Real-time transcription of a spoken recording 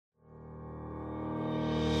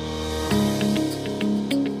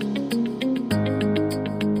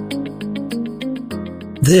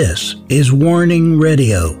This is Warning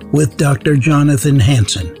Radio with Dr. Jonathan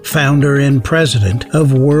Hansen, founder and president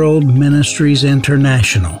of World Ministries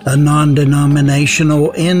International, a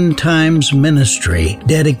non-denominational end times ministry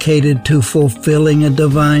dedicated to fulfilling a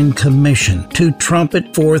divine commission to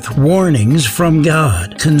trumpet forth warnings from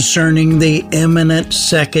God concerning the imminent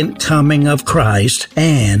second coming of Christ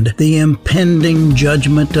and the impending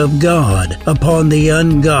judgment of God upon the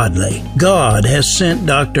ungodly. God has sent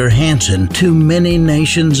Dr. Hansen to many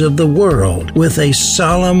nations of the world with a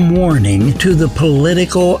solemn warning to the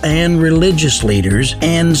political and religious leaders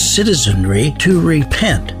and citizenry to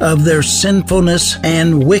repent of their sinfulness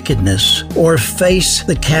and wickedness or face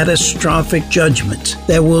the catastrophic judgments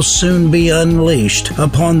that will soon be unleashed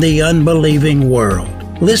upon the unbelieving world.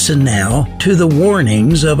 Listen now to the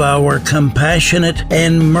warnings of our compassionate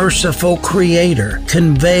and merciful Creator,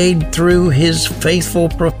 conveyed through His faithful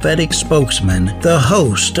prophetic spokesman, the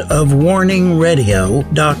host of Warning Radio,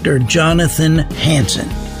 Dr. Jonathan Hansen.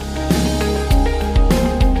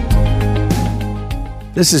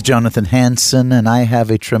 This is Jonathan Hansen, and I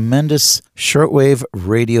have a tremendous shortwave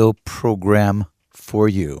radio program for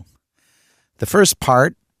you. The first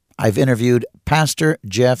part, I've interviewed Pastor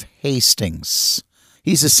Jeff Hastings.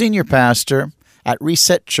 He's a senior pastor at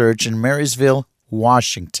Reset Church in Marysville,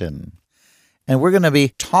 Washington. And we're going to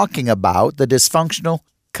be talking about the dysfunctional,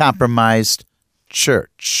 compromised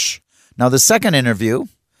church. Now, the second interview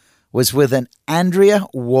was with an Andrea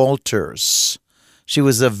Walters. She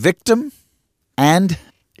was a victim, and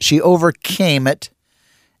she overcame it,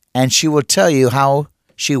 and she will tell you how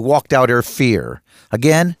she walked out her fear.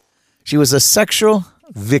 Again, she was a sexual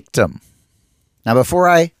victim. Now, before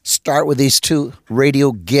I start with these two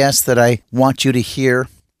radio guests that I want you to hear,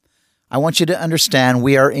 I want you to understand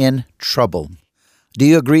we are in trouble. Do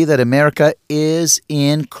you agree that America is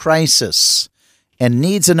in crisis and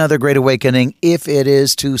needs another great awakening if it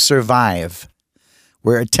is to survive?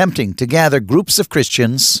 We're attempting to gather groups of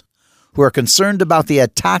Christians who are concerned about the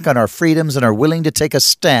attack on our freedoms and are willing to take a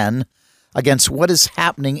stand against what is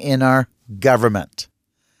happening in our government.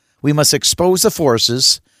 We must expose the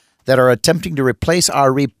forces that are attempting to replace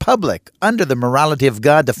our republic under the morality of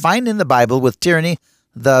God defined in the Bible with tyranny,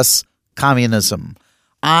 thus communism.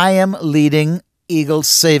 I am leading Eagle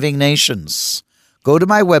Saving Nations. Go to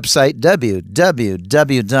my website,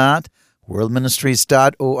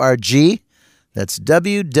 www.worldministries.org. That's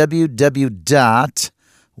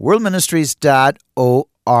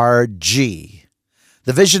www.worldministries.org.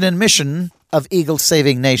 The vision and mission of Eagle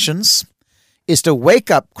Saving Nations is to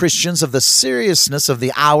wake up Christians of the seriousness of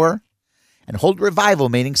the hour and hold revival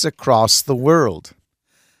meetings across the world.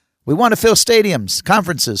 We want to fill stadiums,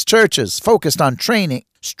 conferences, churches focused on training,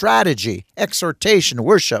 strategy, exhortation,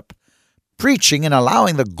 worship, preaching, and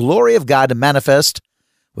allowing the glory of God to manifest,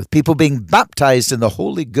 with people being baptized in the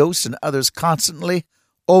Holy Ghost and others constantly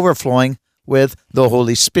overflowing with the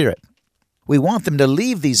Holy Spirit. We want them to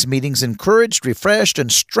leave these meetings encouraged, refreshed,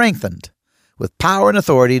 and strengthened with power and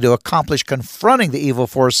authority to accomplish confronting the evil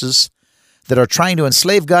forces that are trying to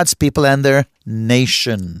enslave God's people and their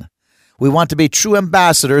nation. We want to be true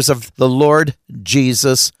ambassadors of the Lord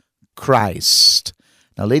Jesus Christ.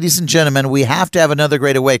 Now, ladies and gentlemen, we have to have another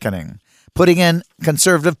great awakening. Putting in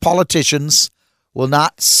conservative politicians will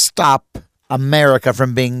not stop America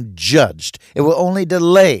from being judged. It will only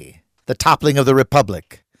delay the toppling of the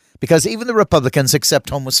republic, because even the Republicans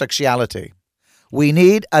accept homosexuality. We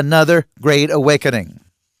need another great awakening.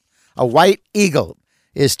 A white eagle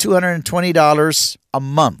is $220 a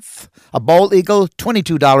month. A bald eagle,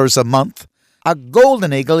 $22 a month. A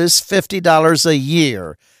golden eagle is $50 a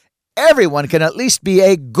year. Everyone can at least be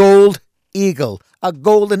a gold eagle, a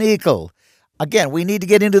golden eagle. Again, we need to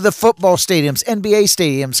get into the football stadiums, NBA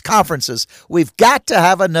stadiums, conferences. We've got to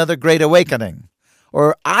have another great awakening,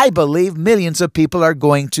 or I believe millions of people are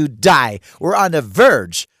going to die. We're on the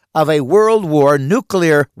verge of a world war.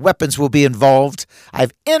 Nuclear weapons will be involved.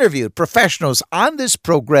 I've interviewed professionals on this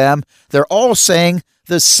program. They're all saying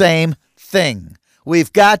the same thing.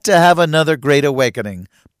 We've got to have another great awakening.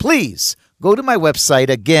 Please go to my website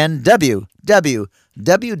again,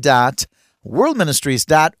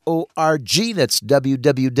 www.worldministries.org. That's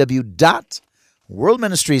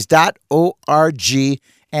www.worldministries.org,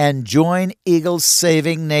 and join Eagle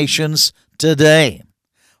Saving Nations today.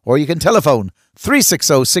 Or you can telephone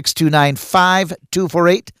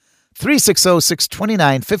 360-629-5248,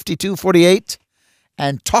 360-629-5248,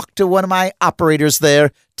 and talk to one of my operators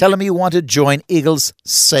there. Tell them you want to join Eagles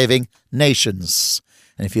Saving Nations.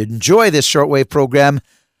 And if you enjoy this shortwave program,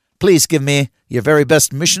 please give me your very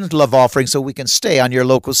best missions love offering so we can stay on your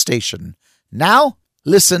local station. Now,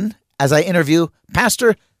 listen as I interview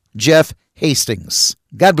Pastor Jeff Hastings.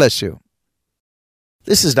 God bless you.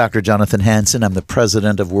 This is Dr. Jonathan Hansen. I'm the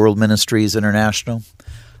president of World Ministries International.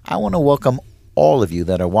 I want to welcome all of you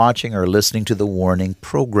that are watching or listening to the Warning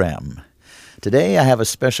program. Today I have a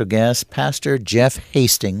special guest, Pastor Jeff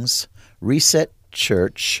Hastings, Reset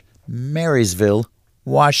Church, Marysville,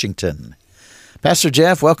 Washington. Pastor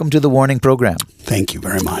Jeff, welcome to the Warning program. Thank you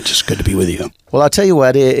very much. It's good to be with you. Well, I'll tell you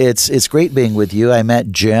what, it's great being with you. I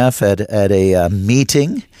met Jeff at a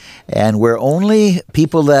meeting, and where only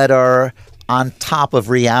people that are on top of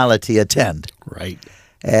reality attend. Right.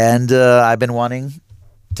 And I've been wanting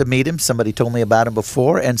to meet him. Somebody told me about him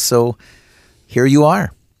before, and so here you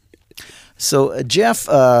are. So, Jeff,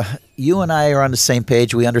 you and I are on the same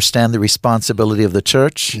page. We understand the responsibility of the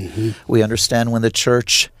church. Mm-hmm. We understand when the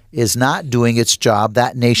church is not doing its job,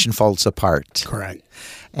 that nation falls apart. Correct.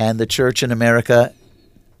 And the church in America,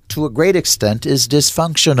 to a great extent, is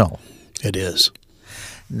dysfunctional. It is.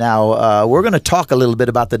 Now, we're going to talk a little bit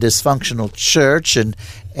about the dysfunctional church and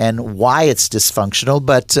why it's dysfunctional,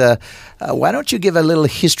 but why don't you give a little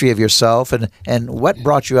history of yourself and what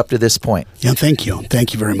brought you up to this point? Yeah, thank you.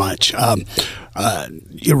 Thank you very much.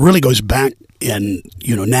 It really goes back and,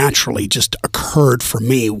 naturally just occurred for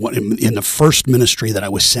me in the first ministry that I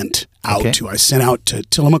was sent out to. I was sent out to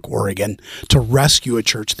Tillamook, Oregon to rescue a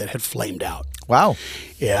church that had flamed out. Wow.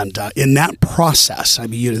 And in that process,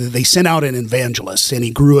 they sent out an evangelist, and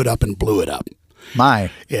he grew it up and blew it up.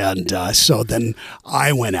 My. And so then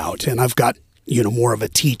I went out, and I've got, more of a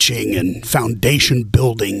teaching and foundation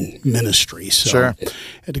building ministry. So sure. I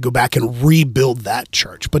had to go back and rebuild that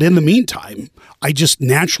church. But in the meantime, I just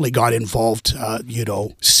naturally got involved,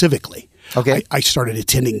 civically. Okay. I started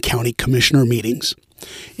attending county commissioner meetings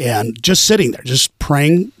and just sitting there, just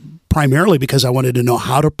praying, primarily because I wanted to know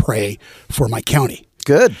how to pray for my county.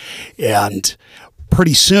 Good. And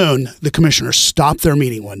pretty soon, the commissioners stopped their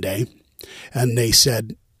meeting one day, and they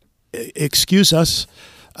said, "Excuse us,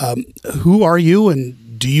 who are you,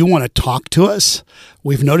 and do you want to talk to us?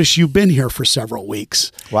 We've noticed you've been here for several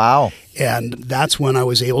weeks." Wow. And that's when I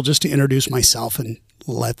was able just to introduce myself and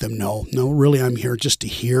let them know, no, really, I'm here just to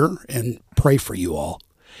hear and pray for you all.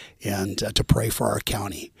 And to pray for our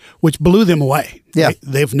county, which blew them away. Yeah.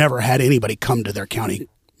 They've never had anybody come to their county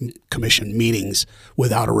commission meetings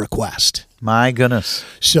without a request. My goodness.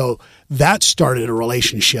 So that started a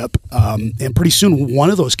relationship. And pretty soon,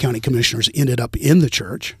 one of those county commissioners ended up in the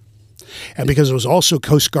church. And because it was also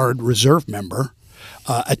Coast Guard Reserve member,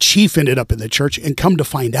 a chief ended up in the church. And come to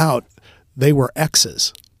find out, they were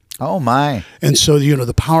exes. Oh, my. And so,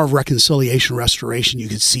 the power of reconciliation, restoration, you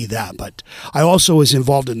could see that. But I also was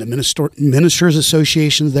involved in the Ministers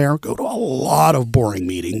Association there, go to a lot of boring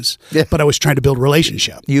meetings, but I was trying to build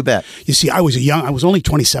relationship. You bet. You see, I was only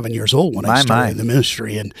 27 years old when I started in the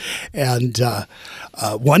ministry. And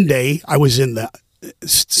one day I was in the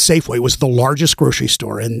Safeway, was the largest grocery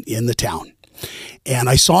store in the town. And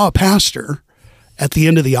I saw a pastor at the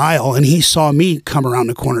end of the aisle, and he saw me come around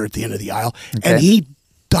the corner at the end of the aisle, and he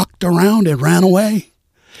ducked around and ran away.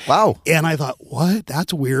 Wow. And I thought, what?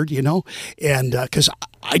 That's weird, And because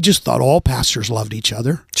I just thought all pastors loved each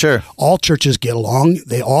other. Sure. All churches get along.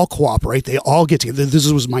 They all cooperate. They all get together. This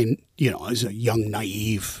was my, as a young,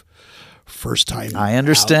 naive, first time. I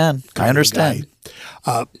understand.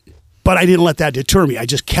 But I didn't let that deter me. I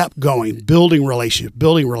just kept going, building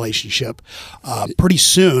relationship. Pretty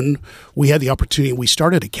soon, we had the opportunity. We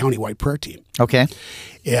started a countywide prayer team. Okay.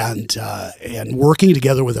 And working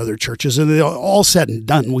together with other churches. And all said and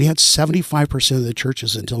done, we had 75% of the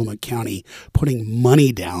churches in Tillamook County putting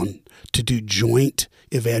money down to do joint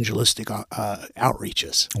evangelistic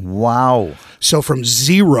outreaches. Wow. So from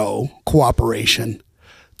zero cooperation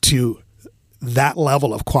to that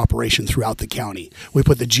level of cooperation throughout the county. We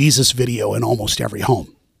put the Jesus video in almost every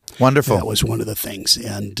home. Wonderful. That was one of the things.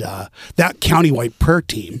 And that countywide prayer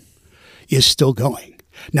team is still going.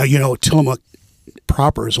 Now, Tillamook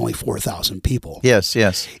proper is only 4,000 people. Yes.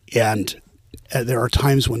 And there are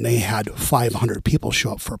times when they had 500 people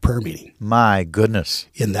show up for a prayer meeting. My goodness.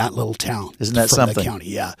 In that little town. Isn't that something? The county,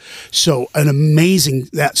 yeah. So an amazing,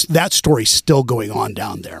 that story's still going on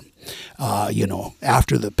down there.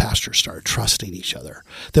 After the pastors started trusting each other,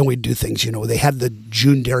 then we'd do things, they had the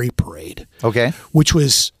June Dairy Parade. Okay. Which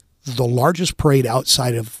was the largest parade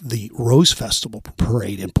outside of the Rose Festival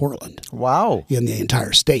parade in Portland. Wow. In the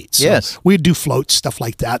entire state. So yes. We'd do floats, stuff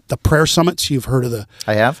like that. The prayer summits, you've heard of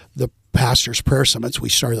I have. The pastors' prayer summits. We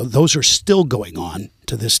started, those are still going on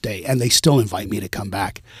to this day, and they still invite me to come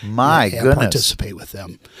back and participate with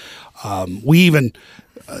them. We even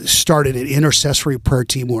started an intercessory prayer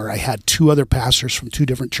team where I had 2 other pastors from 2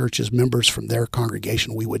 different churches, members from their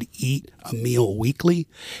congregation. We would eat a meal weekly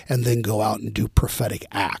and then go out and do prophetic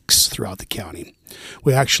acts throughout the county.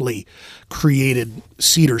 We actually created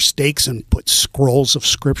cedar stakes and put scrolls of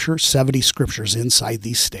scripture, 70 scriptures inside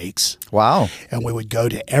these stakes. Wow. And we would go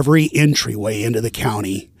to every entryway into the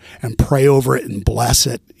county and pray over it and bless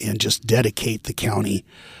it and just dedicate the county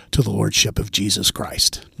to the Lordship of Jesus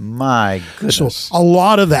Christ. My goodness. So a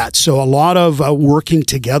lot of that. So a lot of working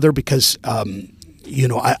together because,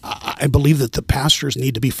 I believe that the pastors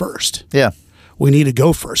need to be first. Yeah. We need to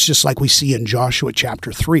go first, just like we see in Joshua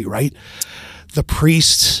chapter 3, right? The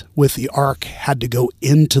priests with the ark had to go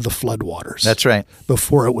into the floodwaters. That's right.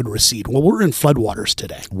 Before it would recede. Well, we're in floodwaters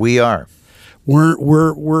today. We are.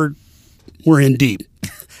 We're in deep.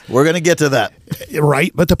 We're going to get to that.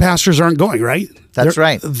 Right? But the pastors aren't going, right? That's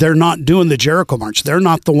right. They're not doing the Jericho March. They're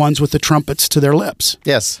not the ones with the trumpets to their lips.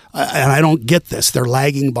 Yes. And I don't get this. They're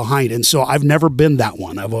lagging behind. And so I've never been that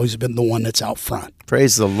one. I've always been the one that's out front.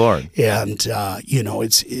 Praise the Lord. And,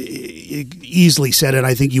 it's easily said, and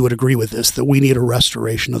I think you would agree with this, that we need a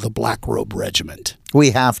restoration of the Black Robe Regiment.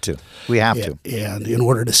 We have to. We have to. And in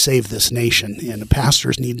order to save this nation, and the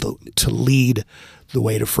pastors need to lead the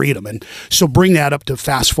way to freedom. And so bring that up to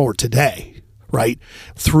fast forward today, right?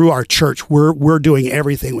 Through our church, we're doing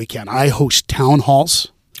everything we can. I host town halls.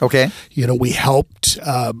 Okay. We helped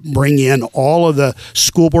bring in all of the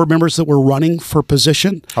school board members that were running for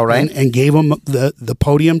position. All right. And gave them the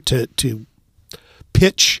podium to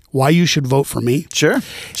pitch why you should vote for me. Sure.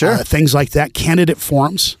 Things like that. Candidate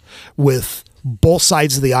forums with both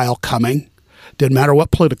sides of the aisle coming. Didn't matter what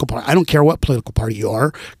political party. I don't care what political party you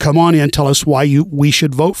are. Come on in, tell us why we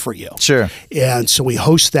should vote for you. Sure. And so we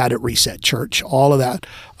host that at Reset Church, all of that,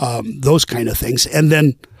 those kind of things. And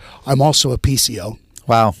then I'm also a PCO.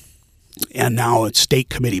 Wow. And now a state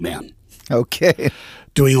committee man. Okay.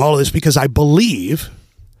 Doing all of this because I believe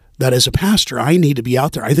that as a pastor, I need to be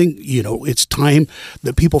out there. I think, it's time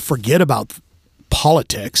that people forget about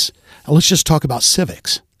politics. And let's just talk about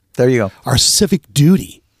civics. There you go. Our civic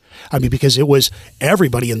duty. I mean, because it was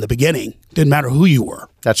everybody in the beginning. Didn't matter who you were.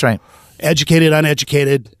 That's right. Educated,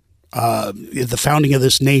 uneducated, the founding of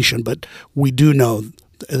this nation. But we do know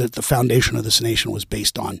that the foundation of this nation was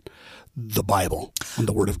based on the Bible, on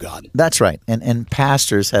the Word of God. That's right. And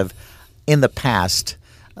pastors have, in the past,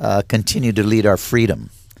 continued to lead our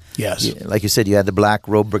freedom. Yes. Like you said, you had the Black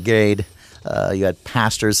Robe Brigade. You had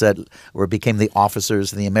pastors that became the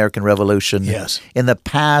officers in the American Revolution. Yes. In the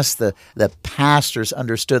past, the pastors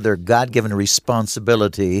understood their God-given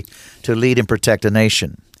responsibility to lead and protect a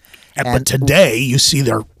nation. But today, you see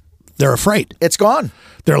they're afraid. It's gone.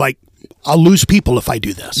 They're like, I'll lose people if I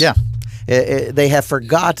do this. Yeah. They have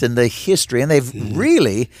forgotten the history, and they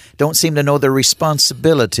really don't seem to know their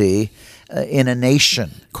responsibility in a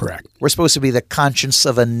nation. Correct. We're supposed to be the conscience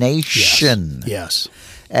of a nation. Yes.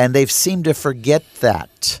 And they've seemed to forget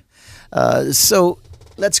that. So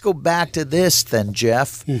let's go back to this then,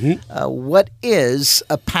 Jeff. Mm-hmm. What is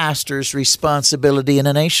a pastor's responsibility in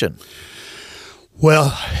a nation?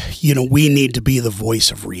 Well, we need to be the voice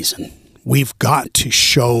of reason. We've got to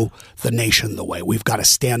show the nation the way. We've got to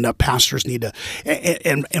stand up. Pastors need to,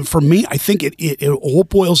 and for me, I think it all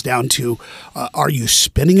boils down to, are you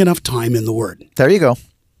spending enough time in the Word? There you go.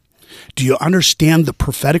 Do you understand the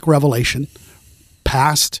prophetic revelation,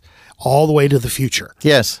 past all the way to the future?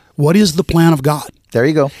 Yes. What is the plan of God? There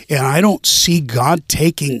you go. And I don't see God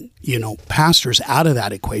taking, pastors out of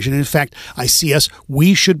that equation. In fact, I see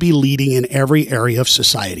we should be leading in every area of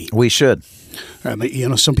society. We should.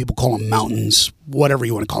 Some people call them mountains, whatever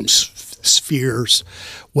you want to call them, spheres,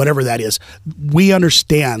 whatever that is. We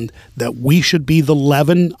understand that we should be the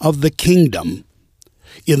leaven of the kingdom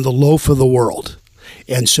in the loaf of the world.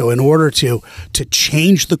 And so in order to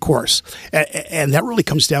change the course, and that really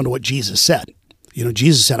comes down to what Jesus said.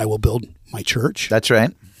 Jesus said, I will build my church. That's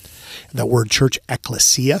right. That word church,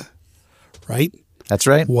 ecclesia, right? That's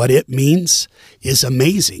right. What it means is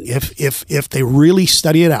amazing. If they really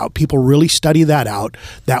study it out, people really study that out,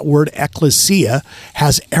 that word ecclesia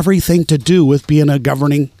has everything to do with being a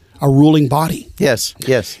ruling body. Yes.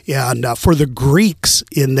 And for the Greeks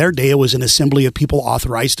in their day, it was an assembly of people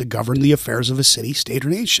authorized to govern the affairs of a city, state, or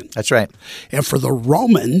nation. That's right. And for the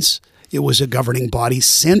Romans, it was a governing body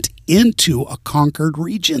sent into a conquered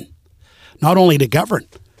region, not only to govern,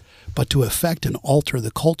 but to affect and alter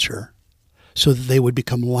the culture so that they would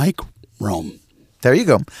become like Rome. There you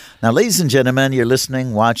go. Now, ladies and gentlemen, you're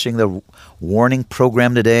listening, watching the Warning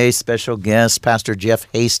program today. Special guest, Pastor Jeff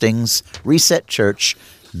Hastings, Reset Church,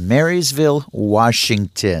 Marysville,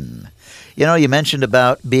 Washington. You know, you mentioned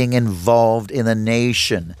about being involved in the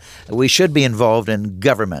nation. We should be involved in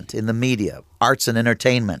government, in the media, arts and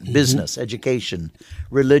entertainment, business, education,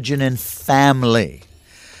 religion, and family.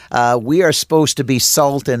 We are supposed to be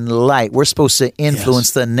salt and light. We're supposed to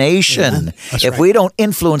influence the nation. If we don't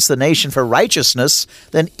influence the nation for righteousness,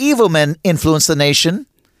 then evil men influence the nation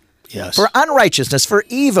for unrighteousness, for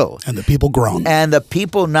evil. And the people groan. And the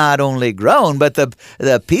people not only groan, but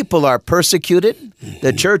the people are persecuted.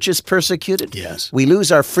 The church is persecuted. Yes. We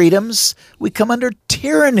lose our freedoms. We come under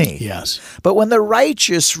tyranny. Yes. But when the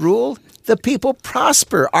righteous rule, the people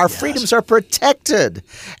prosper. Our freedoms are protected.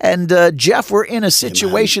 And Jeff, we're in a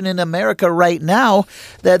situation in America right now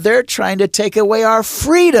that they're trying to take away our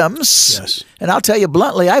freedoms. Yes. And I'll tell you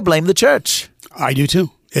bluntly, I blame the church. I do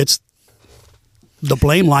too. The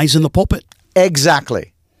blame lies in the pulpit.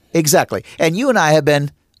 Exactly. And you and I have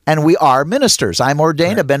been, and we are ministers. I'm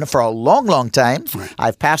ordained. I've been for a long, long time.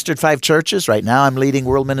 I've pastored 5 churches. Right now I'm leading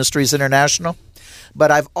World Ministries International. But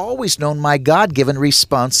I've always known my God-given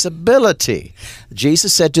responsibility.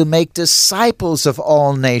 Jesus said to make disciples of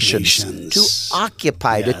all nations. To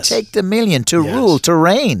occupy, to take dominion, to rule, to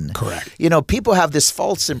reign. Correct. You know, people have this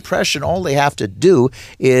false impression all they have to do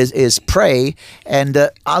is pray. And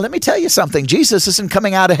let me tell you something. Jesus isn't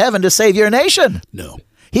coming out of heaven to save your nation. No.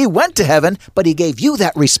 He went to heaven, but he gave you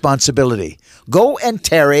that responsibility. Go and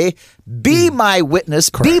tarry, be my witness,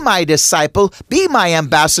 be my disciple, be my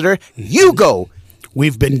ambassador. You go.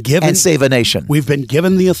 We've been given and save a nation. We've been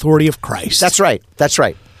given the authority of Christ. That's right.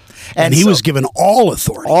 And he was given all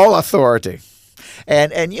authority. All authority.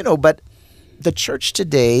 And you know, but the church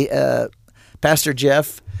today, Pastor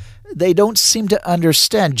Jeff, they don't seem to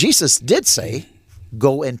understand. Jesus did say,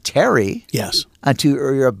 go and tarry. Yes. Until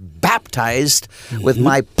you're baptized with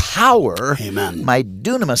my power. Amen. My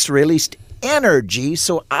dunamis released energy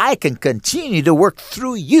so I can continue to work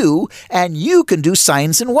through you and you can do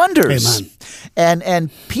signs and wonders. Amen. And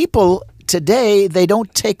people today, they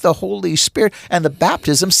don't take the Holy Spirit and the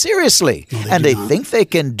baptism seriously. No, they think they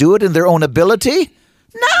can do it in their own ability.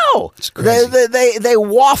 No. They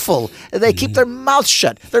waffle. They keep their mouth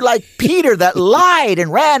shut. They're like Peter that lied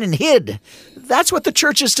and ran and hid. That's what the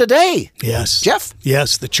church is today. Yes. Jeff?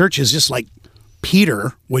 Yes, the church is just like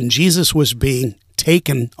Peter when Jesus was being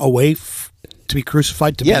taken away to be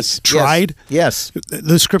crucified, to be tried. Yes.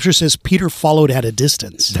 The scripture says Peter followed at a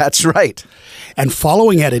distance. That's right. And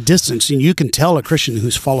following at a distance, and you can tell a Christian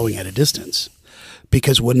who's following at a distance,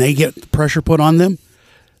 because when they get pressure put on them,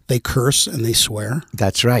 they curse and they swear.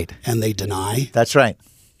 That's right. And they deny. That's right.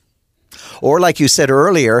 Or like you said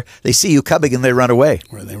earlier, they see you coming and they run away.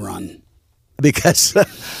 Where they run. Because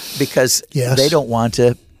they don't want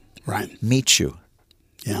to meet you.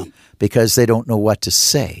 Yeah. Because they don't know what to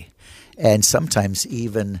say. And sometimes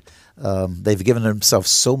even they've given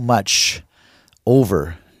themselves so much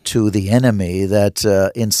over to the enemy that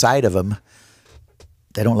inside of them,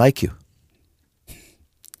 they don't like you.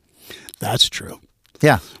 That's true.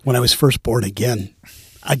 Yeah. When I was first born again,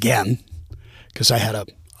 because I had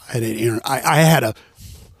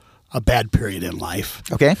a bad period in life.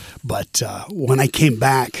 Okay. But when I came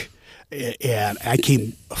back, and I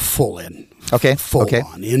came full on,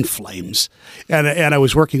 in flames. And I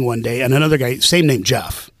was working one day, and another guy, same name,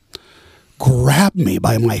 Jeff, grabbed me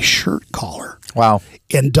by my shirt collar. Wow.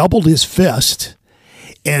 And doubled his fist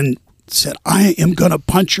and said, I am going to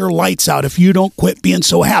punch your lights out if you don't quit being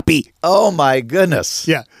so happy. Oh, my goodness.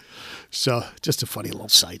 Yeah. So just a funny little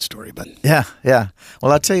side story. But Yeah.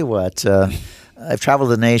 Well, I'll tell you what. I've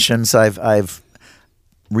traveled the nations. I've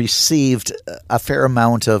received a fair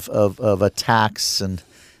amount of attacks and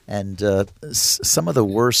some of the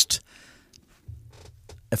worst,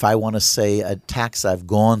 if I want to say, attacks I've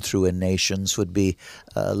gone through in nations would be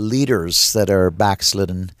leaders that are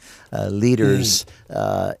backslidden, leaders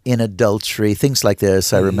in adultery, things like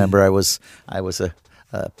this. I remember I was a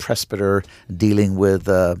presbyter dealing with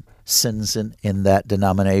sins in that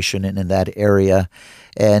denomination and in that area,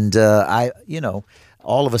 and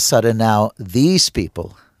all of a sudden now these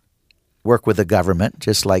people work with the government,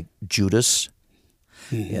 just like Judas,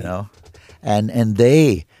 and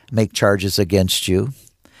they make charges against you.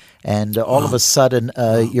 And all of a sudden,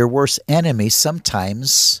 your worst enemies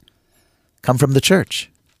sometimes come from the church.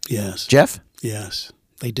 Yes. Jeff? Yes,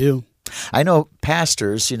 they do. I know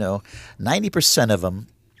pastors, 90% of them,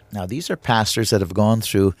 now these are pastors that have gone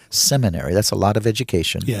through seminary. That's a lot of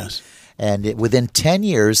education. Yes. And within 10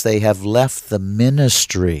 years, they have left the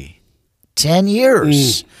ministry. 10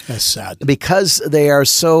 years. That's sad. Because they are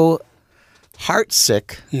so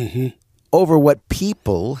heartsick over what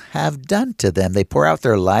people have done to them. They pour out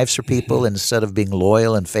their lives for people instead of being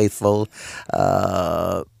loyal and faithful.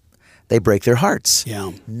 they break their hearts.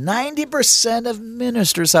 Yeah. 90% of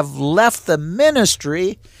ministers have left the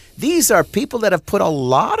ministry. These are people that have put a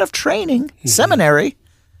lot of training, seminary,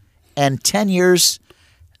 and 10 years,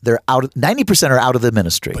 they're out. 90% are out of the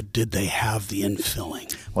ministry. But did they have the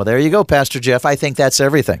infilling? Well, there you go, Pastor Jeff. I think that's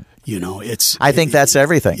everything. I think that's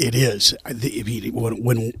everything. It is.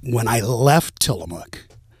 When I left Tillamook,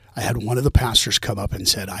 I had one of the pastors come up and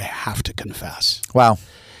said, "I have to confess." Wow.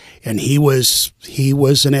 And he was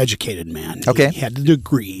an educated man. Okay. He had the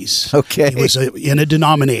degrees. Okay. He was in a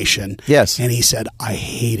denomination. Yes. And he said, "I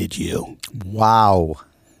hated you." Wow.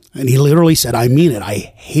 And he literally said, "I mean it.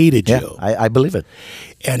 I hated you." I believe it.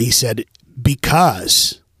 And he said,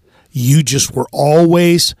 "Because you just were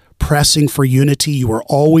always pressing for unity. You were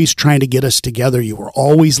always trying to get us together. You were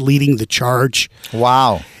always leading the charge."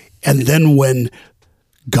 Wow. And then when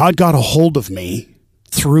God got a hold of me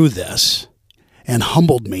through this and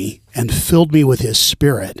humbled me and filled me with his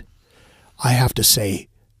Spirit, I have to say,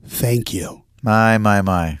 thank you.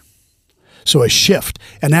 My. So a shift.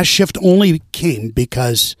 And that shift only came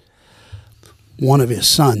because one of his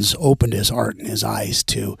sons opened his heart and his eyes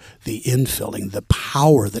to the infilling, the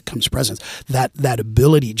power that comes presence, that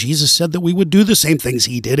ability. Jesus said that we would do the same things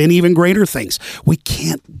he did and even greater things. We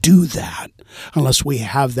can't do that unless we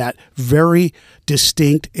have that very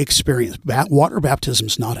distinct experience. Water baptism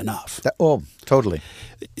is not enough. Oh, totally.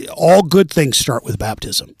 All good things start with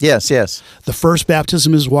baptism. Yes. The first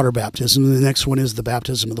baptism is water baptism, and the next one is the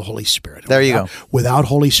baptism of the Holy Spirit. There you go. Without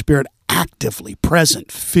Holy Spirit actively present,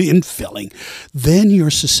 infilling, then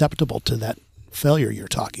you're susceptible to that failure you're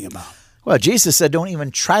talking about. Well, Jesus said, don't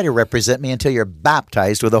even try to represent me until you're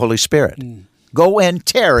baptized with the Holy Spirit. Go and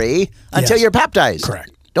tarry until you're baptized.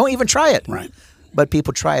 Correct. Don't even try it. Right. But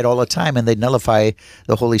people try it all the time, and they nullify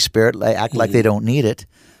the Holy Spirit, act like they don't need it.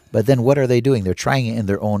 But then what are they doing? They're trying it in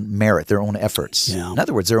their own merit, their own efforts. Yeah. In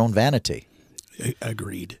other words, their own vanity.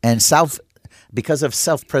 Agreed. And because of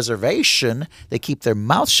self-preservation, they keep their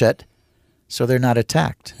mouth shut so they're not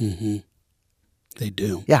attacked. Mm-hmm. They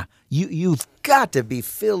do. Yeah. You've got to be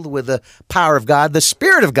filled with the power of God, the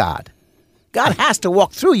Spirit of God. God has to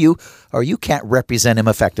walk through you, or you can't represent him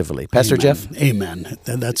effectively. Pastor Amen. Jeff? Amen.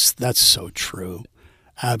 That's so true.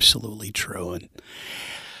 Absolutely true. And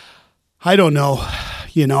I don't know.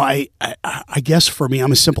 I guess for me,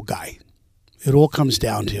 I'm a simple guy. It all comes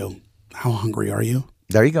down to how hungry are you?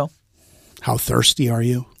 There you go. How thirsty are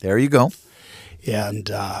you? There you go.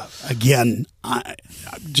 And again, I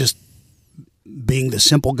just being the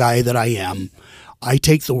simple guy that I am, I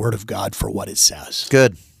take the Word of God for what it says.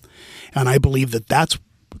 Good. And I believe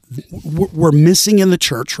we're missing in the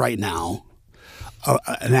church right now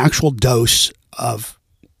an actual dose of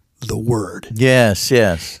the Word. Yes.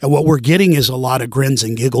 And what we're getting is a lot of grins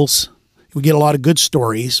and giggles. We get a lot of good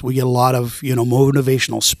stories. We get a lot of,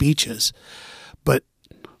 motivational speeches. But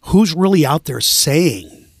who's really out there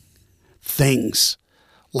saying things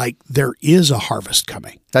like there is a harvest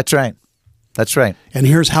coming? That's right. And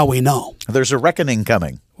here's how we know. There's a reckoning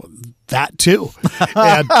coming. That too.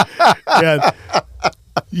 and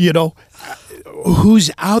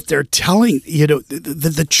who's out there telling,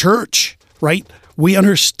 the church, right? We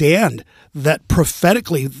understand that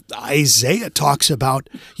prophetically Isaiah talks about,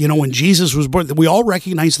 when Jesus was born, we all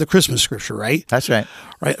recognize the Christmas scripture, right? That's right.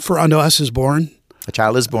 Right. For unto us is born. A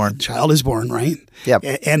child is born. Child is born, right? Yep.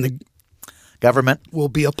 And the government will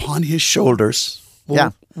be upon his shoulders.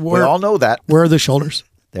 Well, we all know that. Where are the shoulders?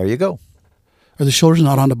 There you go. Are the shoulders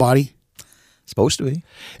not on the body? Supposed to be.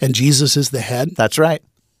 And Jesus is the head? That's right.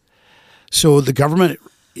 So the government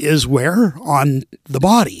is where? On the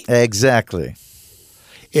body. Exactly.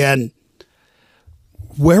 And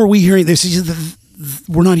where are we hearing this?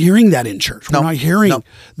 We're not hearing that in church. We're not hearing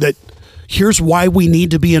that here's why we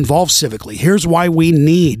need to be involved civically. Here's why we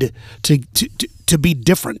need to be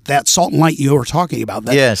different. That salt and light you were talking about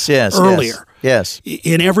that earlier. Yes.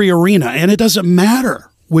 In every arena. And it doesn't matter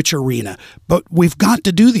which arena, but we've got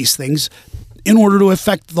to do these things in order to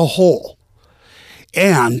affect the whole.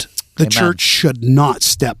 And the church should not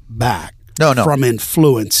step back from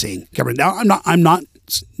influencing government. Now, I'm not.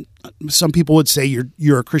 Some people would say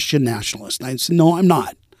you're a Christian nationalist. And I said, no, I'm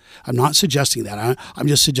not. I'm not suggesting that. I'm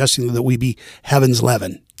just suggesting that we be heaven's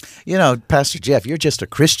leaven. Pastor Jeff, you're just a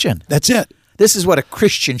Christian. That's it. This is what a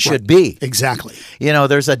Christian should be. Exactly.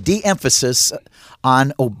 There's a de-emphasis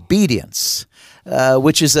on obedience,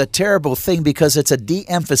 which is a terrible thing because it's a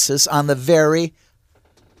de-emphasis on the very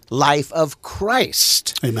life of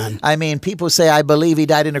Christ. Amen. I mean, people say, I believe he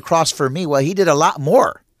died on a cross for me. Well, he did a lot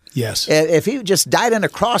more. Yes. If he just died on a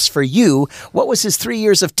cross for you, what was his 3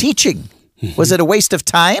 years of teaching? Was it a waste of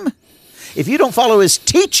time? If you don't follow his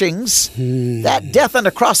teachings, that death on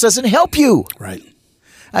the cross doesn't help you. Right.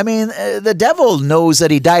 I mean, the devil knows that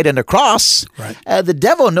he died on the cross. Right. The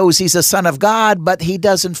devil knows he's a son of God, but he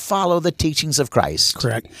doesn't follow the teachings of Christ.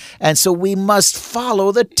 Correct. And so we must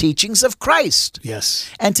follow the teachings of Christ. Yes.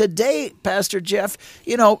 And today, Pastor Jeff,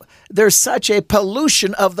 there's such a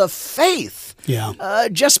pollution of the faith. Yeah.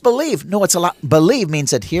 Just believe. No, it's a lot. Believe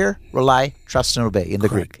means adhere, rely, trust, and obey in the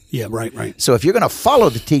Correct. Greek. Yeah, right. So if you're going to follow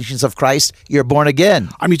the teachings of Christ, you're born again.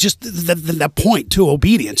 I mean, just that point to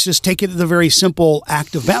obedience. Just take it to the very simple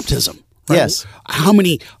act of baptism. Right? Yes. How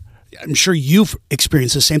many? I'm sure you've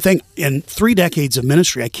experienced the same thing. In 3 decades of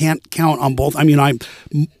ministry, I can't count on both. I mean,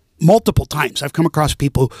 multiple times I've come across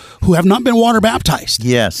people who have not been water baptized.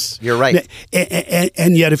 Yes, you're right.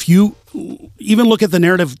 And yet, if you even look at the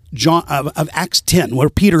narrative of Acts 10, where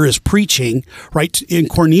Peter is preaching right in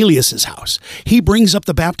Cornelius's house, he brings up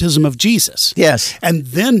the baptism of Jesus. Yes. And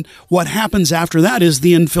then what happens after that is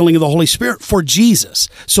the infilling of the Holy Spirit for Jesus.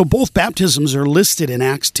 So both baptisms are listed in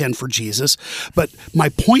Acts 10 for Jesus. But my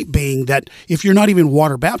point being that if you're not even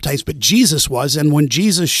water baptized, but Jesus was, and when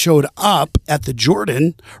Jesus showed up at the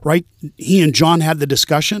Jordan, right, he and John had the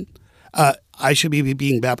discussion, I should be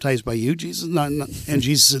being baptized by you, Jesus? And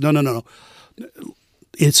Jesus said, no.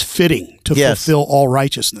 It's fitting to fulfill all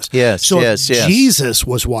righteousness. Yes, so yes. Jesus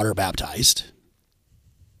was water baptized.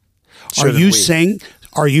 Are you saying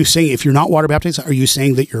if you're not water baptized, are you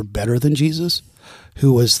saying that you're better than Jesus,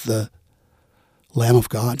 who was the Lamb of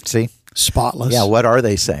God? See? Spotless. Yeah, what are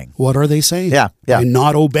they saying? What are they saying? Yeah. By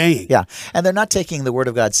not obeying. Yeah, and they're not taking the Word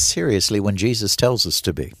of God seriously when Jesus tells us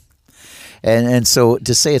to be. And so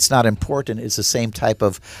to say it's not important is the same type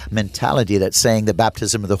of mentality that's saying the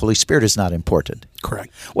baptism of the Holy Spirit is not important.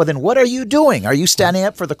 Correct. Well, then what are you doing? Are you standing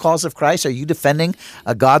up for the cause of Christ? Are you defending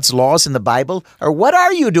God's laws in the Bible? Or what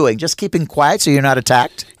are you doing? Just keeping quiet so you're not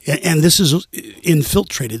attacked? And this has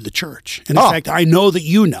infiltrated the church. And in fact, I know that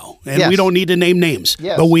you know, and we don't need to name names,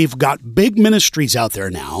 but we've got big ministries out there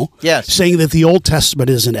now saying that the Old Testament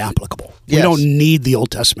isn't applicable. We don't need the Old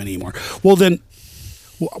Testament anymore. Well, then,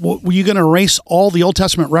 were you going to erase all the Old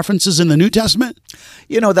Testament references in the New Testament?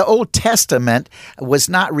 The Old Testament was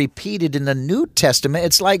not repeated in the New Testament.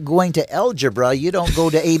 It's like going to algebra. You don't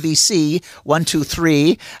go to ABC, 1, 2,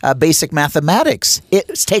 3, basic mathematics.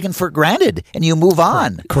 It's taken for granted, and you move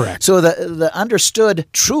on. Correct. So the understood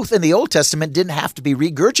truth in the Old Testament didn't have to be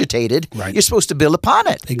regurgitated. Right. You're supposed to build upon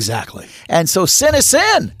it. Exactly. And so sin is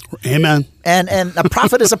sin. Amen. And a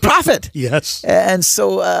prophet is a prophet. Yes. And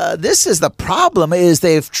so this is the problem, is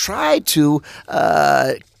they've tried to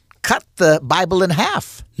cut the Bible in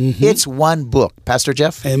half. Mm-hmm. It's one book. Pastor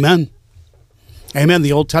Jeff? Amen. Amen.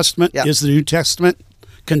 The Old Testament is the New Testament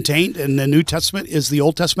contained, and the New Testament is the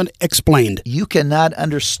Old Testament explained. You cannot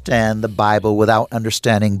understand the Bible without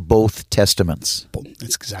understanding both testaments.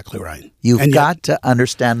 That's exactly right. You've got to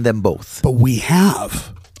understand them both. But we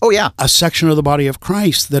have a section of the body of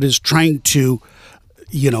Christ that is trying to,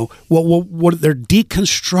 they're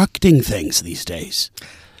deconstructing things these days.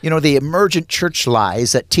 The emergent church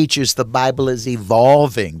lies that teaches the Bible is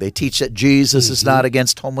evolving. They teach that Jesus is not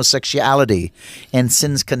against homosexuality and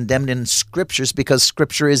sin's condemned in Scriptures because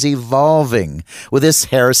Scripture is evolving. With this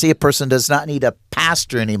heresy, a person does not need a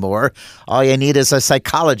pastor anymore. All you need is a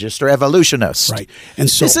psychologist or evolutionist. Right. And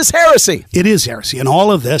so this is heresy. It is heresy. And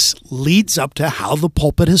all of this leads up to how the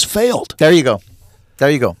pulpit has failed. There you go.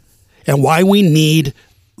 And why we need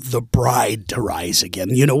the bride to rise again.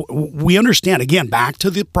 We understand, again, back to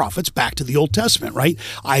the prophets, back to the Old Testament, right?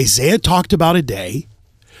 Isaiah talked about a day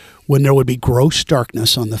when there would be gross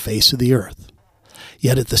darkness on the face of the earth.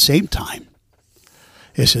 Yet at the same time,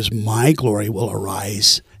 it says, my glory will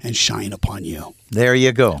arise and shine upon you. There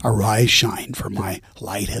you go. Arise, shine, for my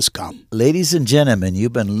light has come. Ladies and gentlemen,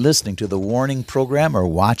 you've been listening to the Warning program or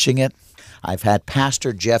watching it. I've had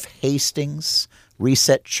Pastor Jeff Hastings,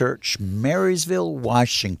 Reset Church, Marysville,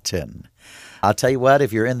 Washington. I'll tell you what,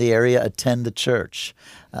 if you're in the area, attend the church.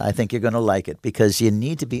 I think you're going to like it because you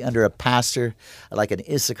need to be under a pastor like an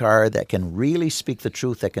Issachar that can really speak the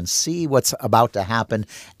truth, that can see what's about to happen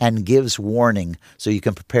and gives warning so you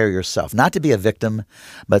can prepare yourself. Not to be a victim,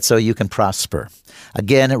 but so you can prosper.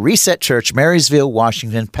 Again, Reset Church, Marysville,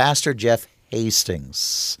 Washington, Pastor Jeff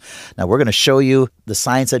Hastings. Now, we're going to show you The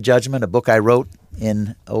Science of Judgment, a book I wrote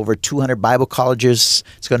in over 200 Bible colleges.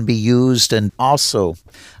 It's going to be used, and also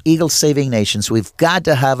Eagle Saving Nations. We've got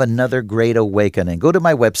to have another great awakening. Go to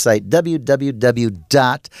my website,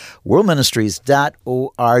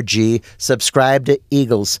 www.worldministries.org. Subscribe to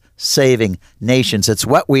Eagles Saving Nations. It's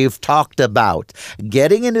what we've talked about.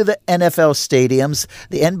 Getting into the NFL stadiums,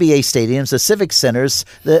 the NBA stadiums, the civic centers,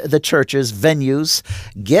 the churches, venues.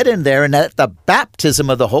 Get in there and let the baptism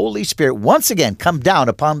of the Holy Spirit once again come down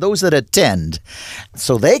upon those that attend,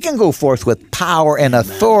 so they can go forth with power and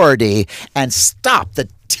authority and stop the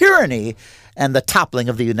tyranny and the toppling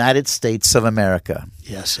of the United States of America.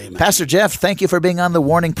 Yes, amen. Pastor Jeff, thank you for being on the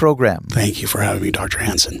Warning Program. Thank you for having me, Dr.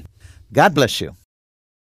 Hansen. God bless you.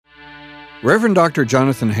 Reverend Dr.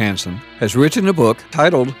 Jonathan Hansen has written a book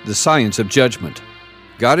titled The Science of Judgment.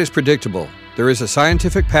 God is predictable. There is a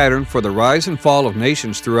scientific pattern for the rise and fall of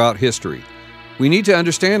nations throughout history. We need to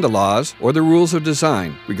understand the laws or the rules of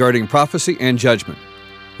design regarding prophecy and judgment.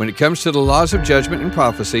 When it comes to the laws of judgment and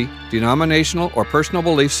prophecy, denominational or personal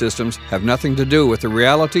belief systems have nothing to do with the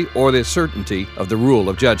reality or the certainty of the rule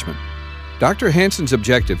of judgment. Dr. Hansen's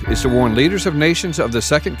objective is to warn leaders of nations of the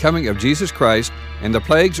second coming of Jesus Christ and the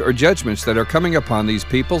plagues or judgments that are coming upon these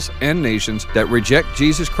peoples and nations that reject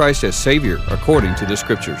Jesus Christ as Savior according to the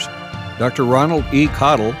Scriptures. Dr. Ronald E.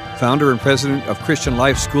 Cottle, founder and president of Christian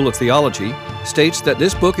Life School of Theology, states that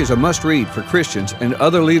this book is a must-read for Christians and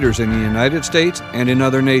other leaders in the United States and in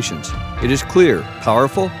other nations. It is clear,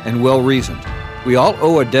 powerful, and well-reasoned. We all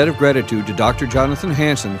owe a debt of gratitude to Dr. Jonathan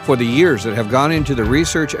Hansen for the years that have gone into the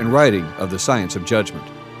research and writing of the science of judgment.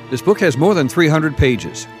 This book has more than 300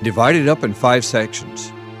 pages, divided up in 5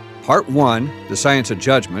 sections. Part 1, The Science of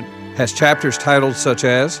Judgment, has chapters titled such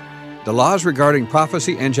as The Laws Regarding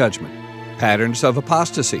Prophecy and Judgment, Patterns of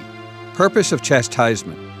Apostasy, Purpose of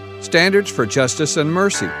Chastisement, Standards for Justice and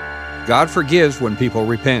Mercy, God Forgives when People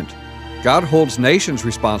Repent, God Holds Nations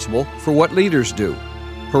Responsible for What Leaders Do,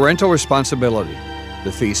 Parental Responsibility,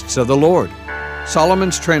 The Feasts of the Lord,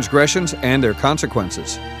 Solomon's Transgressions and Their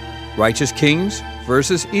Consequences, Righteous Kings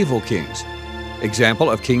versus Evil Kings, Example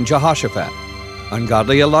of King Jehoshaphat,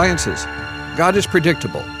 Ungodly Alliances, God is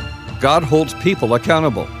Predictable, God Holds People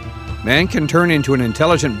Accountable, Man can turn into an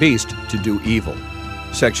intelligent beast to do evil.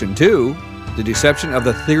 Section 2, The Deception of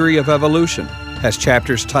the Theory of Evolution, has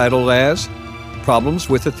chapters titled as Problems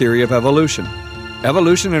with the Theory of Evolution,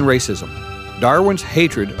 Evolution and Racism, Darwin's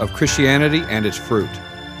Hatred of Christianity and Its Fruit.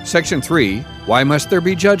 Section 3, Why Must There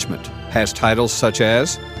Be Judgment, has titles such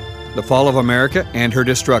as The Fall of America and Her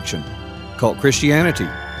Destruction, Cult Christianity,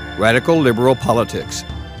 Radical Liberal Politics.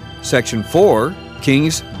 Section 4,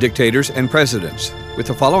 Kings, Dictators, and Presidents, with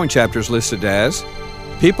the following chapters listed as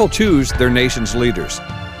People Choose Their Nation's Leaders,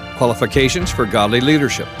 Qualifications for Godly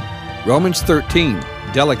Leadership, Romans 13,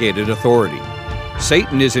 Delegated Authority.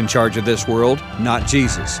 Satan is in charge of this world, not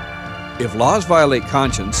Jesus. If laws violate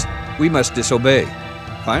conscience, we must disobey.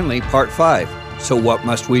 Finally, Part 5, So What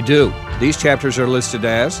Must We Do? These chapters are listed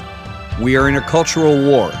as We Are in a Cultural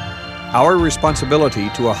War, Our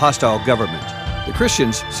Responsibility to a Hostile Government, The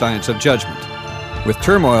Christian's Science of Judgment. With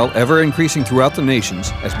turmoil ever increasing throughout the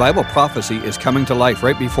nations, as Bible prophecy is coming to life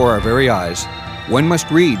right before our very eyes, one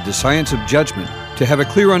must read The Science of Judgment to have a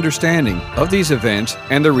clear understanding of these events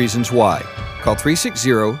and the reasons why. Call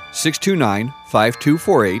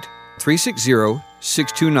 360-629-5248,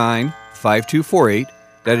 360-629-5248,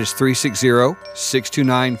 that is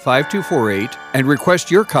 360-629-5248, and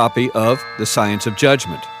request your copy of The Science of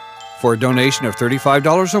Judgment for a donation of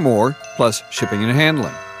 $35 or more, plus shipping and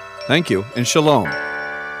handling. Thank you, and shalom.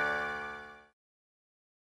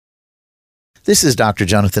 This is Dr.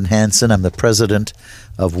 Jonathan Hansen. I'm the president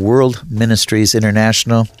of World Ministries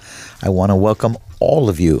International. I want to welcome all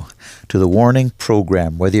of you to the Warning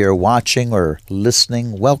Program. Whether you're watching or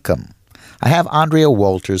listening, welcome. I have Andrea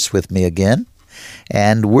Walters with me again,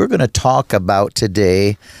 and we're going to talk about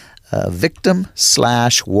today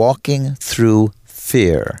victim/walking through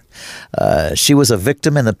fear. She was a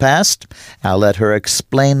victim in the past. I'll let her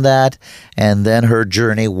explain that, and then her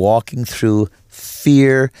journey walking through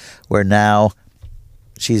fear, where now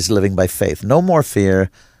she's living by faith. No more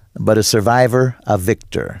fear, but a survivor, a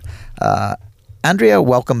victor. Andrea,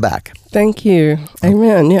 welcome back. Thank you.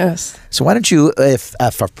 Amen. Yes. So why don't you, if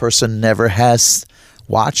a person never has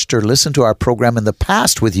watched or listened to our program in the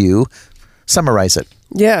past with you, summarize it.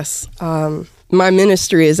 Yes. My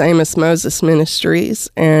ministry is Amos Moses Ministries,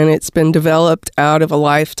 and it's been developed out of a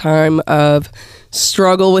lifetime of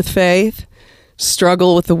struggle with faith,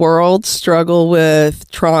 struggle with the world, struggle with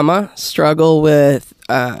trauma, struggle with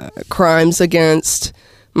crimes against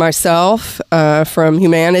myself from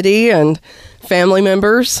humanity and family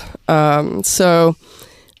members. So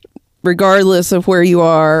regardless of where you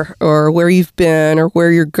are or where you've been or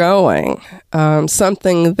where you're going,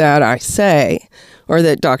 something that I say or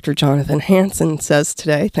that Dr. Jonathan Hansen says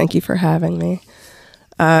today, thank you for having me,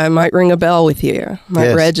 might ring a bell with you,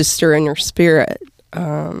 might register in your spirit,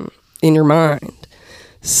 in your mind.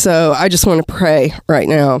 So I just want to pray right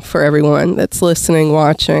now for everyone that's listening,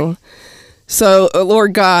 watching. So,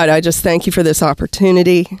 Lord God, I just thank you for this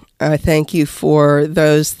opportunity. I thank you for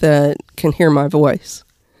those that can hear my voice.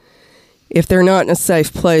 If they're not in a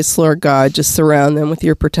safe place, Lord God, just surround them with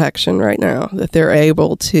your protection right now, that they're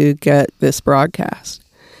able to get this broadcast.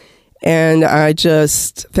 And I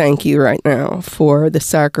just thank you right now for the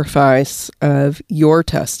sacrifice of your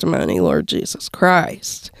testimony, Lord Jesus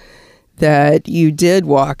Christ, that you did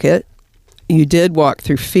walk it. You did walk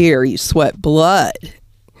through fear. You sweat blood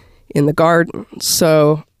in the garden.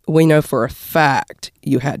 So we know for a fact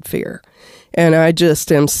you had fear. And I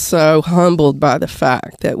just am so humbled by the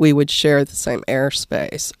fact that we would share the same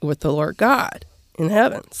airspace with the Lord God in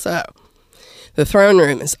heaven. So the throne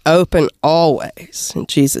room is open always, in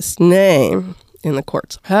Jesus' name, in the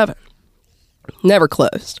courts of heaven. Never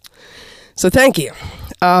closed. So thank you.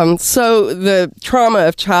 So the trauma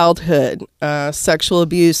of childhood, sexual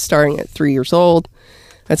abuse starting at 3 years old,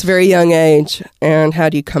 that's a very young age. And how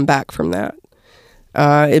do you come back from that?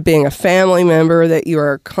 It being a family member that you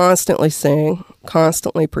are constantly seeing,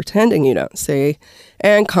 constantly pretending you don't see,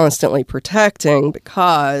 and constantly protecting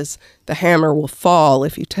because the hammer will fall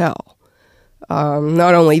if you tell.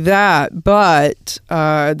 Not only that, but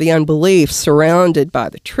the unbelief surrounded by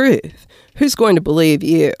the truth. Who's going to believe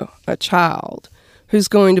you, a child? Who's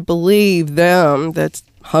going to believe them that's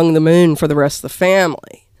hung the moon for the rest of the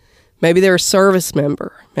family? Maybe they're a service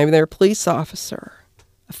member. Maybe they're a police officer,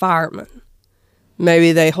 a fireman.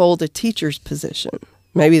 Maybe they hold a teacher's position.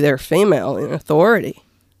 Maybe they're female in authority.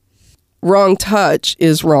 Wrong touch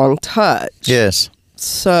is wrong touch. Yes.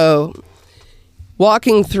 So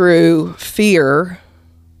walking through fear,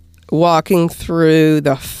 walking through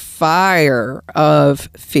the fire of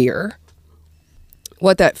fear,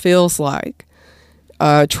 what that feels like.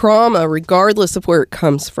 Trauma, regardless of where it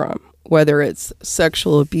comes from, whether it's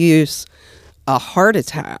sexual abuse, a heart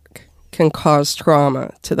attack can cause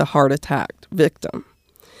trauma to the heart attack victim.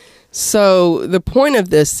 So the point of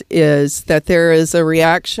this is that there is a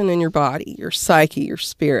reaction in your body, your psyche, your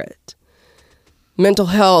spirit. Mental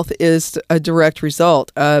health is a direct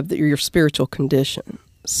result of your spiritual condition.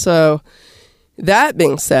 So that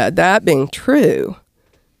being said, that being true,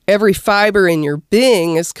 every fiber in your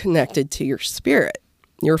being is connected to your spirit,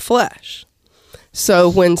 your flesh. So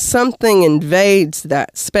when something invades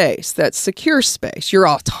that space, that secure space, your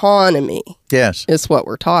autonomy is what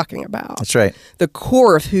we're talking about. That's right. The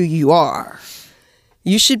core of who you are.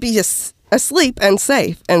 You should be asleep and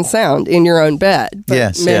safe and sound in your own bed.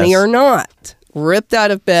 But many are not. Ripped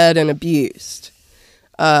out of bed and abused.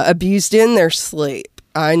 Abused in their sleep.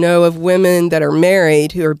 I know of women that are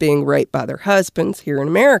married who are being raped by their husbands here in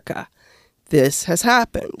America. This has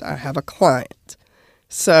happened. I have a client.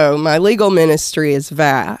 So my legal ministry is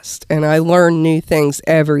vast, and I learn new things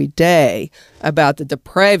every day about the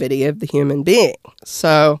depravity of the human being.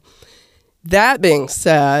 So that being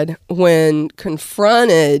said, when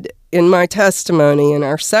confronted in my testimony in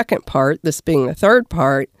our second part, this being the third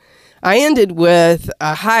part, I ended with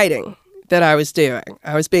a hiding that I was doing.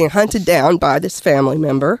 I was being hunted down by this family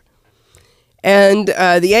member, and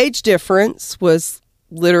the age difference was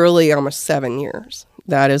literally almost 7 years.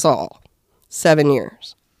 That is all. 7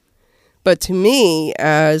 years. But to me,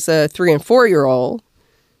 as a 3 and 4 year old,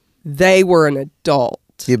 they were an adult.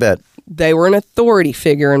 You bet. They were an authority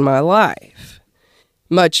figure in my life.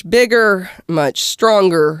 Much bigger, much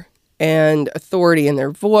stronger, and authority in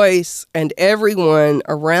their voice, and everyone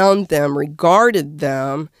around them regarded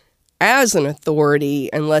them as an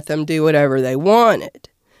authority and let them do whatever they wanted.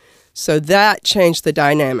 So that changed the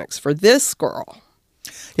dynamics for this girl.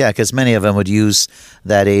 Yeah, because many of them would use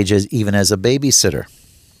that age even as a babysitter.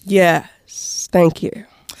 Yes, thank you.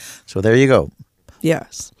 So there you go.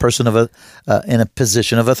 Yes. Person in a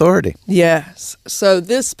position of authority. Yes. So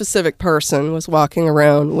this specific person was walking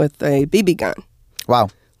around with a BB gun. Wow.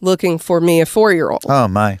 Looking for me, a 4-year-old. Oh,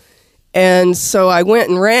 my. And so I went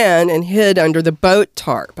and ran and hid under the boat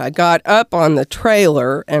tarp. I got up on the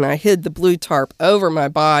trailer and I hid the blue tarp over my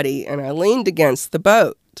body and I leaned against the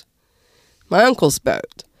boat, my uncle's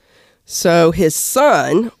boat. So his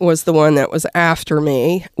son was the one that was after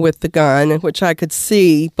me with the gun, which I could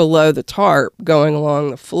see below the tarp going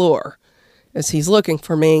along the floor. As he's looking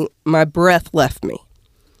for me, my breath left me.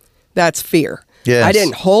 That's fear. Yes. I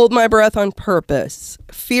didn't hold my breath on purpose.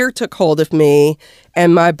 Fear took hold of me,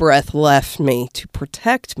 and my breath left me to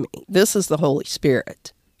protect me. This is the Holy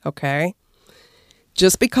Spirit, okay?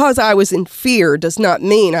 Just because I was in fear does not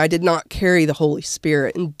mean I did not carry the Holy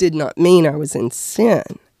Spirit, and did not mean I was in sin.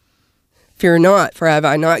 Fear not, for have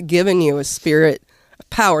I not given you a spirit of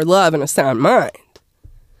power, love, and a sound mind?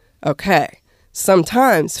 Okay,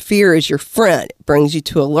 sometimes fear is your friend. It brings you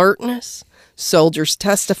to alertness. Soldiers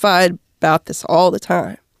testified about this all the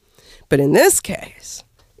time. But in this case,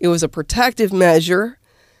 it was a protective measure.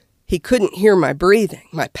 He couldn't hear my breathing,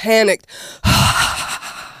 my panicked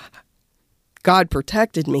God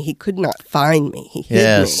protected me. He could not find me. He hid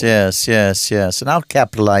me. Yes. And I'll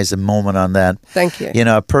capitalize a moment on that. Thank you. You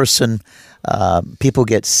know, a person, people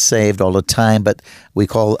get saved all the time, but we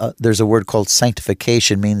call, there's a word called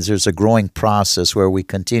sanctification, means there's a growing process where we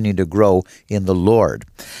continue to grow in the Lord.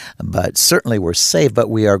 But certainly we're saved,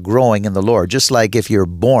 but we are growing in the Lord. Just like if you're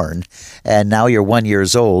born and now you're 1 year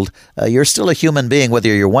old, you're still a human being, whether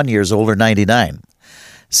you're 1 year old or 99.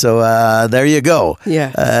 So there you go.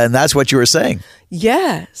 Yeah. And that's what you were saying.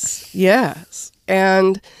 Yes.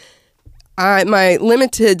 And my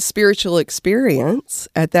limited spiritual experience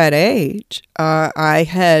at that age, I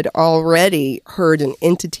had already heard an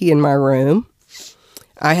entity in my room.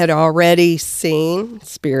 I had already seen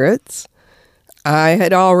spirits. I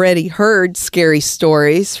had already heard scary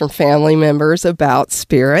stories from family members about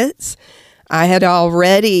spirits. I had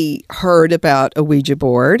already heard about a Ouija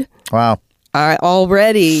board. Wow. I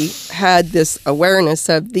already had this awareness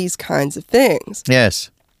of these kinds of things.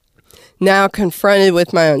 Yes. Now, confronted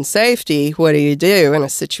with my own safety, what do you do in a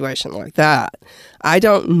situation like that? I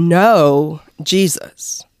don't know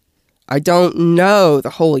Jesus. I don't know the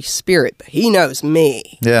Holy Spirit, but he knows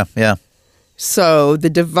me. Yeah. So the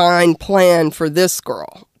divine plan for this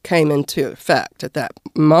girl came into effect at that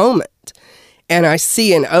moment. And I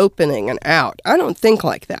see an opening and out. I don't think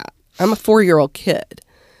like that. I'm a 4-year-old kid.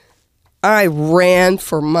 I ran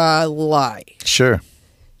for my life. Sure.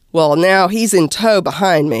 Well, now he's in tow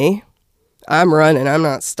behind me. I'm running. I'm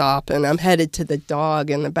not stopping. I'm headed to the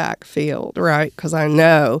dog in the backfield, right? Because I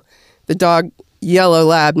know the dog, yellow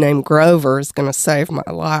lab named Grover, is going to save my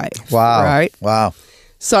life. Wow. Right? Wow.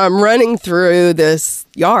 So I'm running through this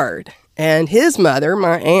yard, and his mother,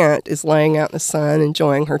 my aunt, is laying out in the sun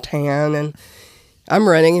enjoying her tan, and I'm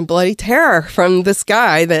running in bloody terror from this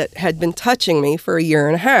guy that had been touching me for 1.5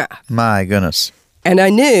 years. My goodness. And I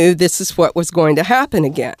knew this is what was going to happen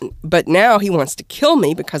again. But now he wants to kill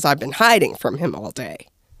me because I've been hiding from him all day.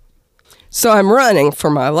 So I'm running for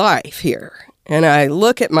my life here. And I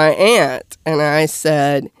look at my aunt and I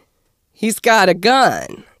said, he's got a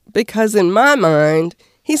gun. Because in my mind,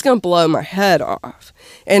 he's going to blow my head off.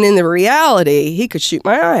 And in the reality, he could shoot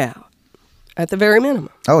my eye out at the very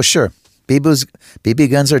minimum. Oh, sure. BB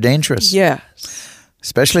guns are dangerous. Yes.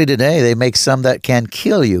 Especially today, they make some that can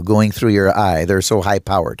kill you going through your eye. They're so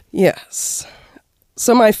high-powered. Yes.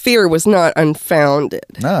 So my fear was not unfounded.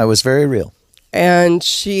 No, it was very real. And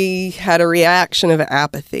she had a reaction of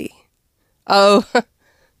apathy. Oh,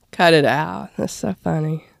 cut it out. That's so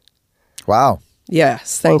funny. Wow.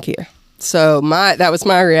 Yes, thank you. So that was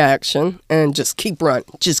my reaction, and just keep running.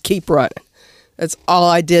 Just keep running. That's all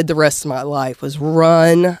I did the rest of my life, was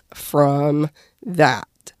run from that.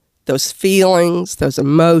 Those feelings, those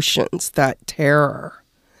emotions, that terror,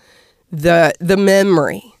 the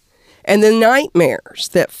memory, and the nightmares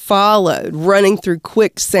that followed, running through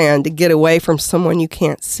quicksand to get away from someone you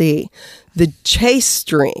can't see, the chase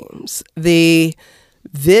dreams, the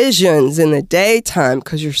visions in the daytime,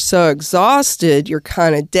 because you're so exhausted, you're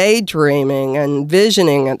kind of daydreaming and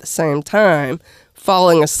visioning at the same time,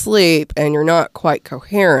 falling asleep, and you're not quite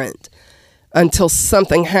coherent until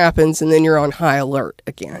something happens, and then you're on high alert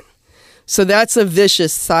again. So that's a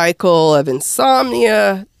vicious cycle of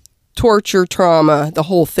insomnia, torture, trauma, the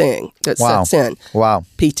whole thing that sets in. Wow.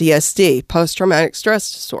 PTSD, post-traumatic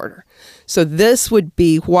stress disorder. So this would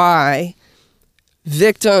be why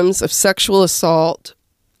victims of sexual assault,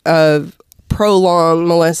 of prolonged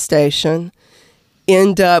molestation,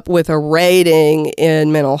 end up with a rating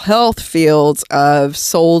in mental health fields of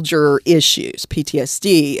soldier issues,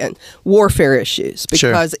 PTSD, and warfare issues,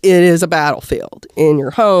 because it is a battlefield. In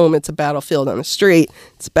your home, it's a battlefield on the street,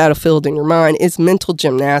 it's a battlefield in your mind. It's mental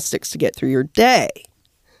gymnastics to get through your day.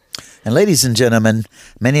 And ladies and gentlemen,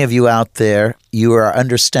 many of you out there, you are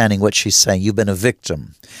understanding what she's saying. You've been a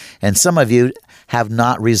victim. And some of you have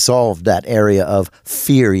not resolved that area of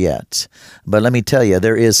fear yet. But let me tell you,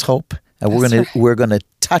 there is hope. And we're going to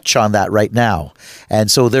touch on that right now.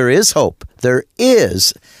 And so there is hope. There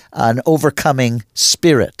is an overcoming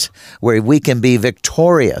spirit where we can be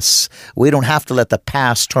victorious. We don't have to let the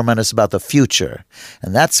past torment us about the future.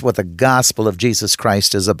 And that's what the gospel of Jesus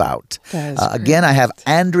Christ is about. Again, I have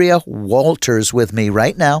Andrea Walters with me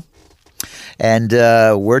right now. And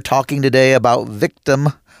we're talking today about victim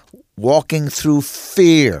walking through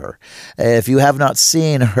fear. If you have not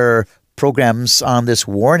seen her programs on this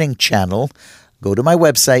warning channel, go to my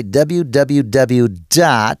website,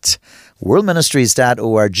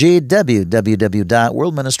 www.worldministries.org,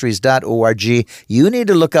 www.worldministries.org. You need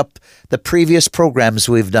to look up the previous programs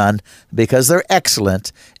we've done because they're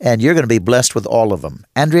excellent, and you're going to be blessed with all of them.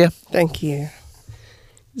 Andrea? Thank you.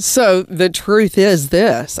 So the truth is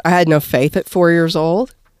this. I had no faith at 4 years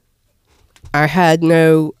old. I had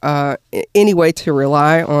no any way to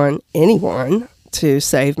rely on anyone to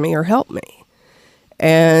save me or help me.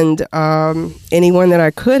 And anyone that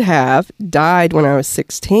I could have died when I was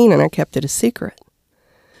 16, and I kept it a secret.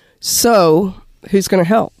 So who's going to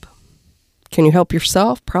help? Can you help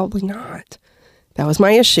yourself? Probably not. That was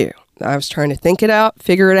my issue. I was trying to think it out,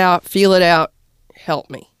 figure it out, feel it out. Help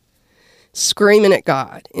me. Screaming at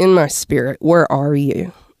God in my spirit, where are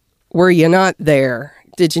you? Were you not there?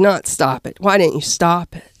 Did you not stop it? Why didn't you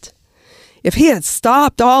stop it? If he had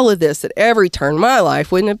stopped all of this at every turn, my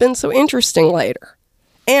life wouldn't have been so interesting later.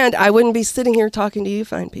 And I wouldn't be sitting here talking to you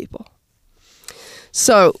fine people.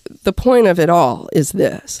 So the point of it all is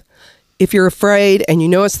this. If you're afraid and you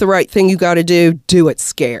know it's the right thing you got to do it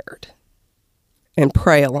scared. And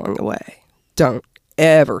pray along the way. Don't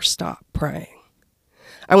ever stop praying.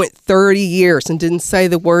 I went 30 years and didn't say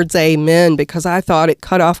the words amen because I thought it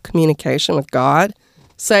cut off communication with God.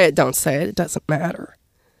 Say it, don't say it. It doesn't matter.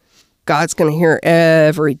 God's going to hear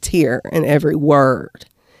every tear and every word.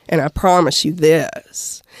 And I promise you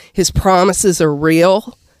this, his promises are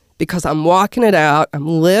real because I'm walking it out. I'm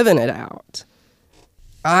living it out.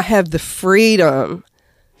 I have the freedom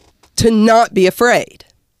to not be afraid.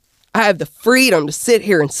 I have the freedom to sit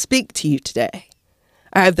here and speak to you today.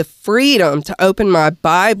 I have the freedom to open my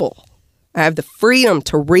Bible. I have the freedom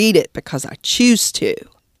to read it because I choose to.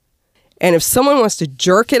 And if someone wants to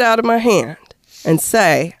jerk it out of my hand and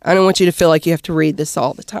say, I don't want you to feel like you have to read this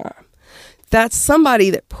all the time, that's somebody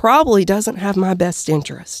that probably doesn't have my best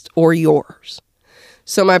interest or yours.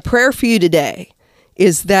 So my prayer for you today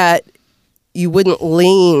is that you wouldn't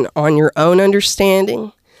lean on your own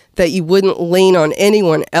understanding, that you wouldn't lean on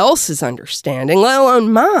anyone else's understanding, let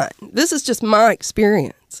alone mine. This is just my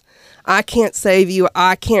experience. I can't save you.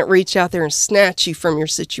 I can't reach out there and snatch you from your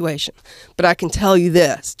situation. But I can tell you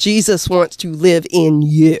this, Jesus wants to live in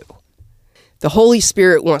you. The Holy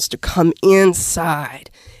Spirit wants to come inside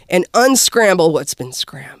and unscramble what's been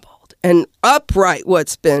scrambled and upright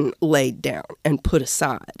what's been laid down and put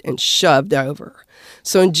aside and shoved over.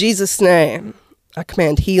 So in Jesus' name, I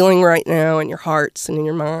command healing right now in your hearts and in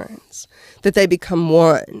your minds, that they become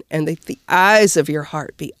one and that the eyes of your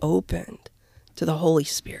heart be opened to the Holy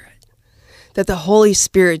Spirit, that the Holy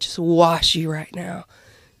Spirit just wash you right now,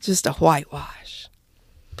 just a whitewash,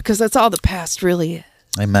 because that's all the past really is.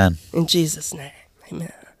 Amen. In Jesus' name,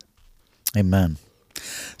 amen. Amen.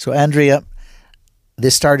 So, Andrea,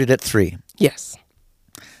 this started at 3. Yes.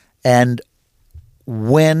 And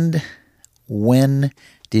when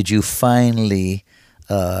did you finally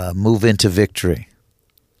move into victory?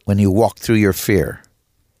 When you walked through your fear?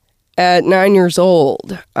 At 9 years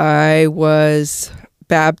old, I was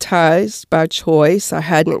baptized by choice. I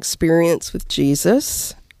had an experience with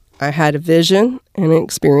Jesus. I had a vision and an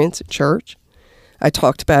experience at church. I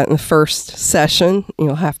talked about it in the first session.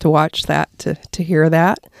 You'll have to watch that to hear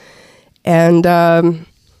that. And the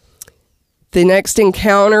next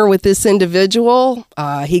encounter with this individual,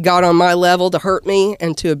 he got on my level to hurt me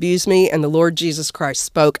and to abuse me, and the Lord Jesus Christ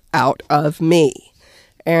spoke out of me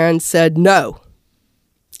and said no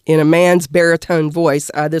in a man's baritone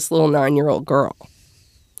voice, this little 9-year-old girl.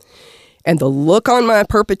 And the look on my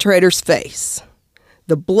perpetrator's face,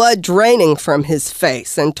 the blood draining from his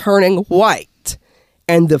face and turning white,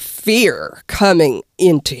 and the fear coming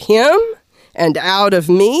into him and out of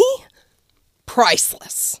me,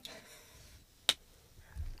 priceless.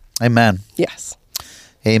 Amen. Yes.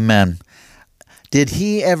 Amen. Did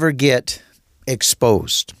he ever get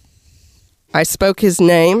exposed? I spoke his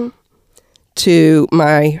name to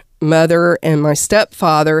my mother and my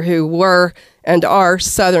stepfather, who were and are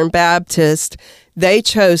Southern Baptist. They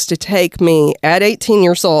chose to take me at 18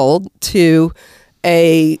 years old to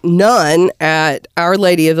a nun at Our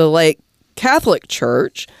Lady of the Lake Catholic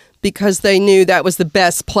Church because they knew that was the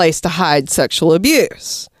best place to hide sexual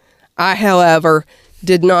abuse. I, however,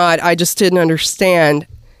 did not. I just didn't understand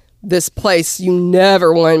this place you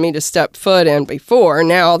never wanted me to step foot in before.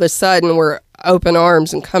 Now all of a sudden we're open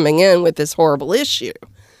arms and coming in with this horrible issue.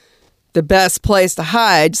 The best place to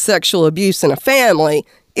hide sexual abuse in a family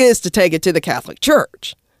is to take it to the Catholic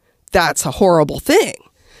Church. That's a horrible thing.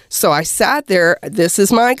 So I sat there. This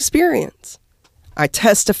is my experience. I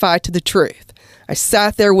testify to the truth. I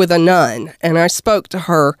sat there with a nun and I spoke to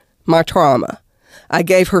her my trauma. I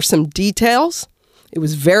gave her some details. It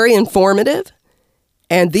was very informative.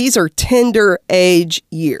 And these are tender age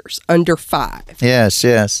years, under 5. Yes,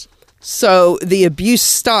 yes. So the abuse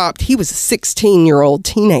stopped. He was a 16-year-old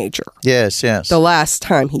teenager. Yes, yes. The last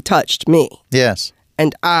time he touched me. Yes.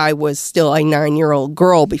 And I was still a 9-year-old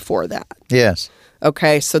girl before that. Yes.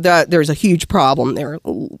 Okay, so there's a huge problem there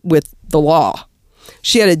with the law.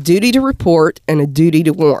 She had a duty to report and a duty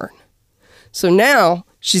to warn. So now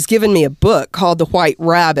she's given me a book called The White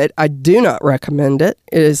Rabbit. I do not recommend it.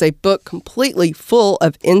 It is a book completely full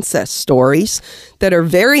of incest stories that are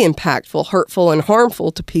very impactful, hurtful, and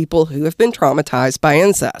harmful to people who have been traumatized by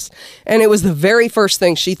incest. And it was the very first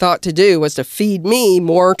thing she thought to do was to feed me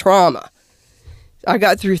more trauma. I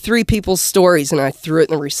got through 3 people's stories and I threw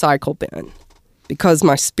it in the recycle bin because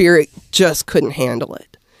my spirit just couldn't handle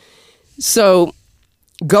it. So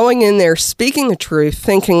going in there, speaking the truth,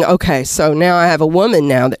 thinking, okay, so now I have a woman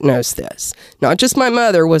now that knows this. Not just my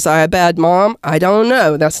mother. Was I a bad mom? I don't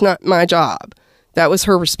know. That's not my job. That was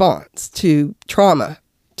her response to trauma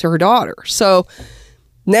to her daughter. So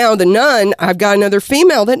now the nun, I've got another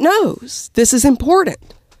female that knows this is important.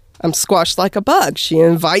 I'm squashed like a bug. She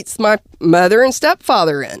invites my mother and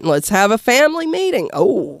stepfather in. Let's have a family meeting.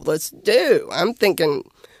 Oh, let's do. I'm thinking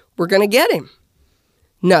we're going to get him.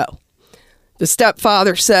 No. The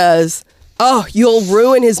stepfather says, oh, you'll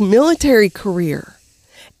ruin his military career.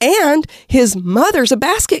 And his mother's a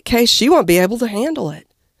basket case. She won't be able to handle it.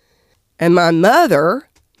 And my mother,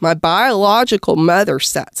 my biological mother,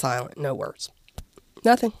 sat silent. No words.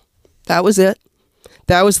 Nothing. That was it.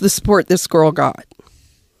 That was the support this girl got.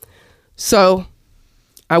 So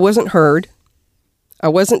I wasn't heard. I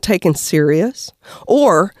wasn't taken serious.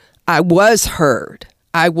 Or I was heard.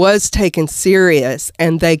 I was taken serious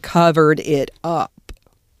and they covered it up.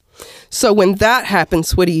 So when that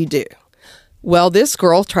happens, what do? Well, this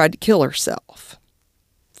girl tried to kill herself.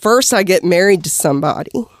 First, I get married to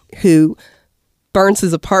somebody who burns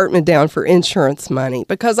his apartment down for insurance money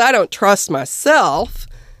because I don't trust myself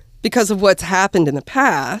because of what's happened in the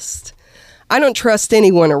past. I don't trust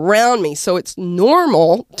anyone around me, so it's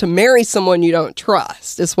normal to marry someone you don't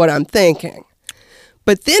trust, is what I'm thinking.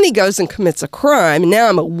 But then he goes and commits a crime, and now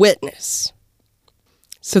I'm a witness.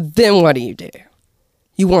 So then what do?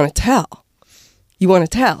 You want to tell. You want to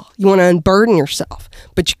tell. You want to unburden yourself.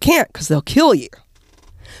 But you can't because they'll kill you.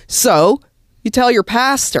 So you tell your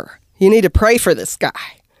pastor, you need to pray for this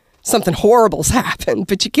guy. Something horrible's happened,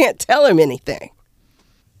 but you can't tell him anything.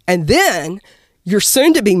 And then your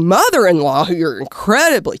soon-to-be mother-in-law, who you're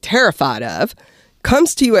incredibly terrified of,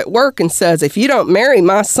 comes to you at work and says, if you don't marry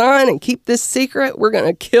my son and keep this secret, we're going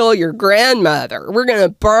to kill your grandmother. We're going to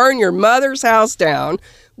burn your mother's house down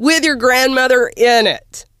with your grandmother in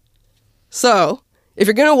it. So, if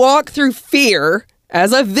you're going to walk through fear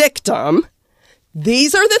as a victim,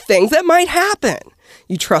 these are the things that might happen.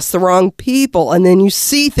 You trust the wrong people, and then you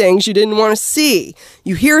see things you didn't want to see.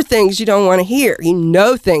 You hear things you don't want to hear. You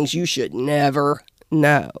know things you should never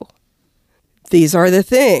know. These are the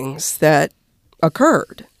things that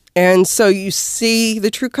occurred. And so you see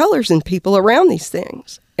the true colors in people around these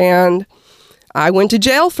things. And I went to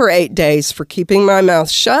jail for 8 days for keeping my mouth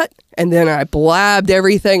shut, and then I blabbed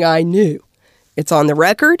everything I knew. It's on the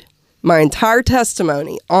record, my entire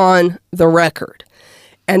testimony on the record.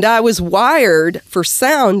 And I was wired for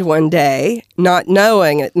sound one day, not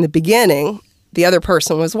knowing it in the beginning. The other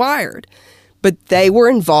person was wired. But they were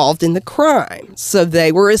involved in the crime. So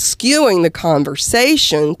they were eschewing the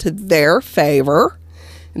conversation to their favor.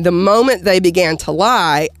 The moment they began to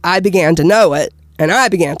lie, I began to know it, and I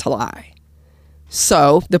began to lie.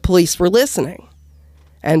 So the police were listening.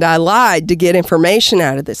 And I lied to get information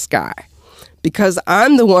out of this guy because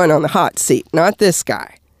I'm the one on the hot seat, not this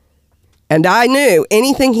guy. And I knew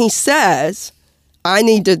anything he says, I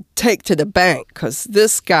need to take to the bank because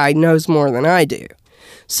this guy knows more than I do.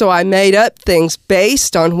 So I made up things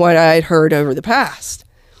based on what I had heard over the past.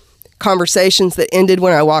 Conversations that ended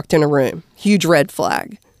when I walked in a room. Huge red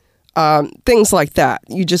flag. Things like that.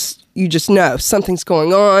 You just know something's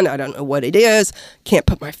going on. I don't know what it is. Can't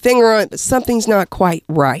put my finger on it, but something's not quite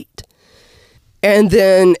right. And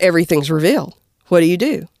then everything's revealed. What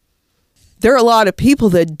do? There are a lot of people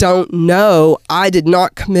that don't know I did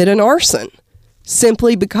not commit an arson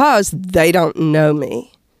simply because they don't know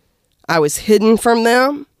me. I was hidden from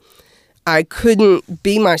them. I couldn't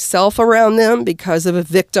be myself around them because of a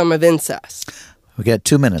victim of incest. We got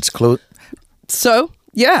 2 minutes. So,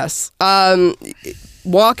 yes,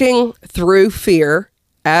 walking through fear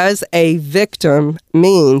as a victim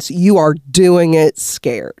means you are doing it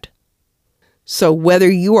scared. So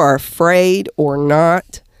whether you are afraid or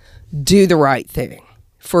not, do the right thing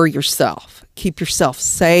for yourself. Keep yourself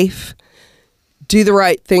safe. Do the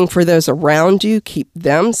right thing for those around you. Keep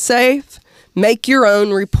them safe. Make your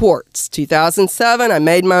own reports. 2007, I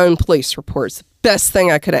made my own police reports. The best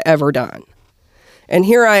thing I could have ever done. And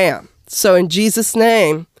here I am. So in Jesus'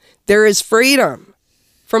 name, there is freedom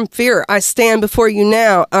from fear. I stand before you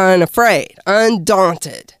now unafraid,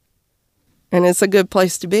 undaunted. And it's a good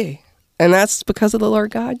place to be. And that's because of the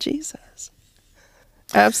Lord God, Jesus.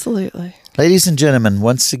 Absolutely. Ladies and gentlemen,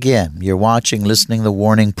 once again, you're watching, listening the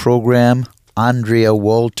Warning program. Andrea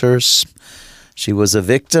Walters. She was a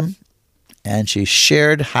victim, and she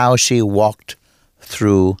shared how she walked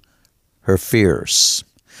through her fears.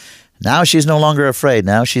 Now she's no longer afraid.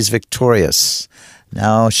 Now she's victorious.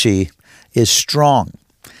 Now she is strong,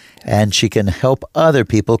 and she can help other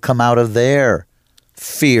people come out of their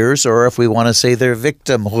fears, or if we want to say their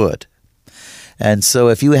victimhood. And so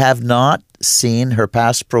if you have not seen her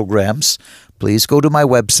past programs, please go to my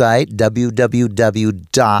website,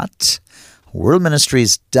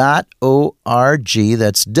 www.worldministries.org.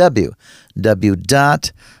 That's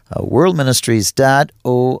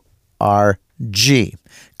www.worldministries.org.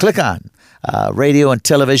 Click on radio and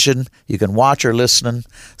television. You can watch or listen.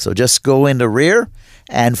 So just go into Rear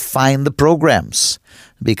and find the programs,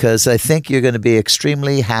 because I think you're going to be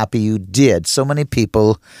extremely happy you did. So many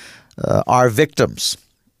people are victims,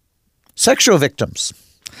 sexual victims.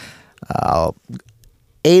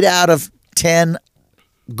 8 out of 10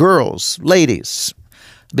 girls, ladies,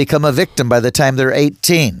 become a victim by the time they're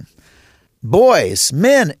 18. Boys,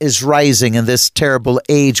 men is rising in this terrible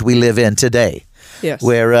age we live in today. Yes.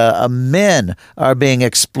 Where men are being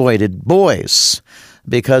exploited, boys,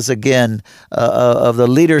 because, again, of the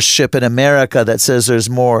leadership in America that says there's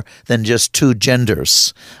more than just two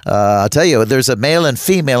genders. I'll tell you, there's a male and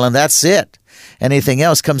female, and that's it. Anything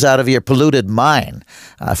else comes out of your polluted mind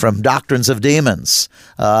from doctrines of demons.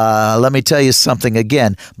 Let me tell you something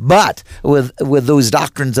again. But with those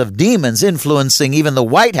doctrines of demons influencing even the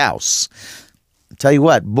White House, I'll tell you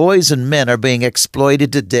what, boys and men are being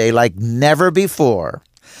exploited today like never before.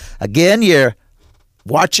 Again, you're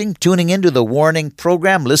watching, tuning into the Warning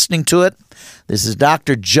program, listening to it. This is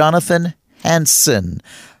Dr. Jonathan Hansen.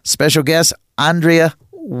 Special guest, Andrea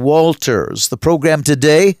Walters. The program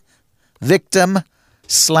today,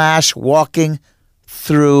 victim/walking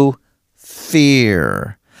through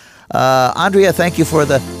fear. Andrea, thank you for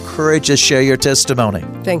the courage to share your testimony.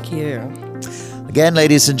 Thank you. Again,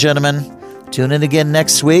 ladies and gentlemen, tune in again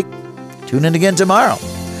next week. Tune in again tomorrow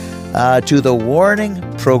to the Warning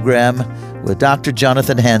program with Dr.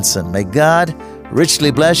 Jonathan Hansen. May God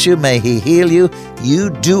richly bless you. May He heal you. You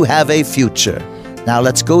do have a future. Now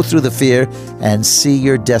let's go through the fear and see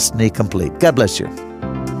your destiny complete. God bless you.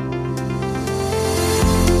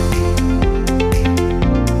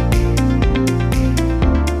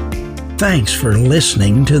 Thanks for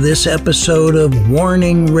listening to this episode of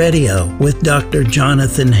Warning Radio with Dr.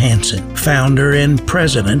 Jonathan Hansen, founder and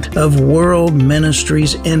president of World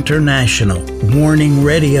Ministries International. Warning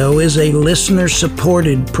Radio is a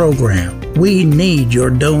listener-supported program. We need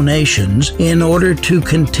your donations in order to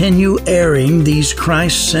continue airing these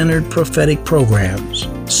Christ-centered prophetic programs.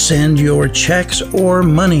 Send your checks or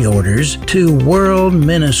money orders to World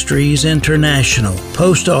Ministries International,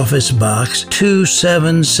 Post Office Box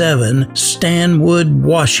 277, Stanwood,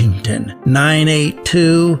 Washington,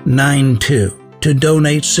 98292. To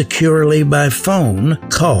donate securely by phone,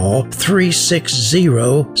 call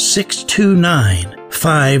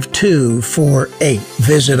 360-629-5248.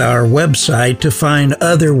 Visit our website to find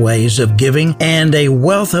other ways of giving and a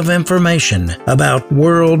wealth of information about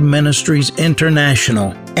World Ministries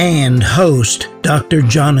International and host Dr.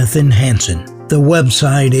 Jonathan Hansen. The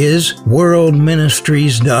website is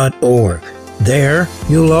worldministries.org. There,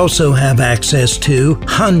 you'll also have access to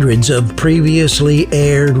hundreds of previously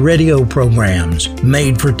aired radio programs,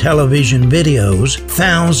 made for television videos,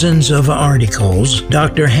 thousands of articles,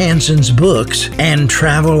 Dr. Hansen's books, and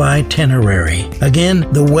travel itinerary. Again,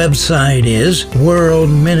 the website is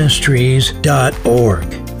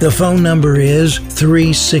worldministries.org. The phone number is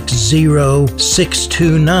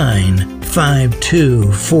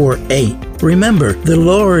 360-629-5248. Remember, the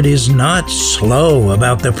Lord is not slow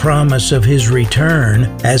about the promise of his return,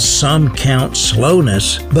 as some count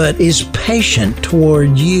slowness, but is patient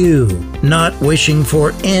toward you, not wishing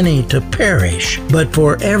for any to perish, but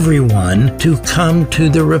for everyone to come to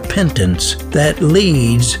the repentance that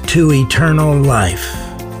leads to eternal life.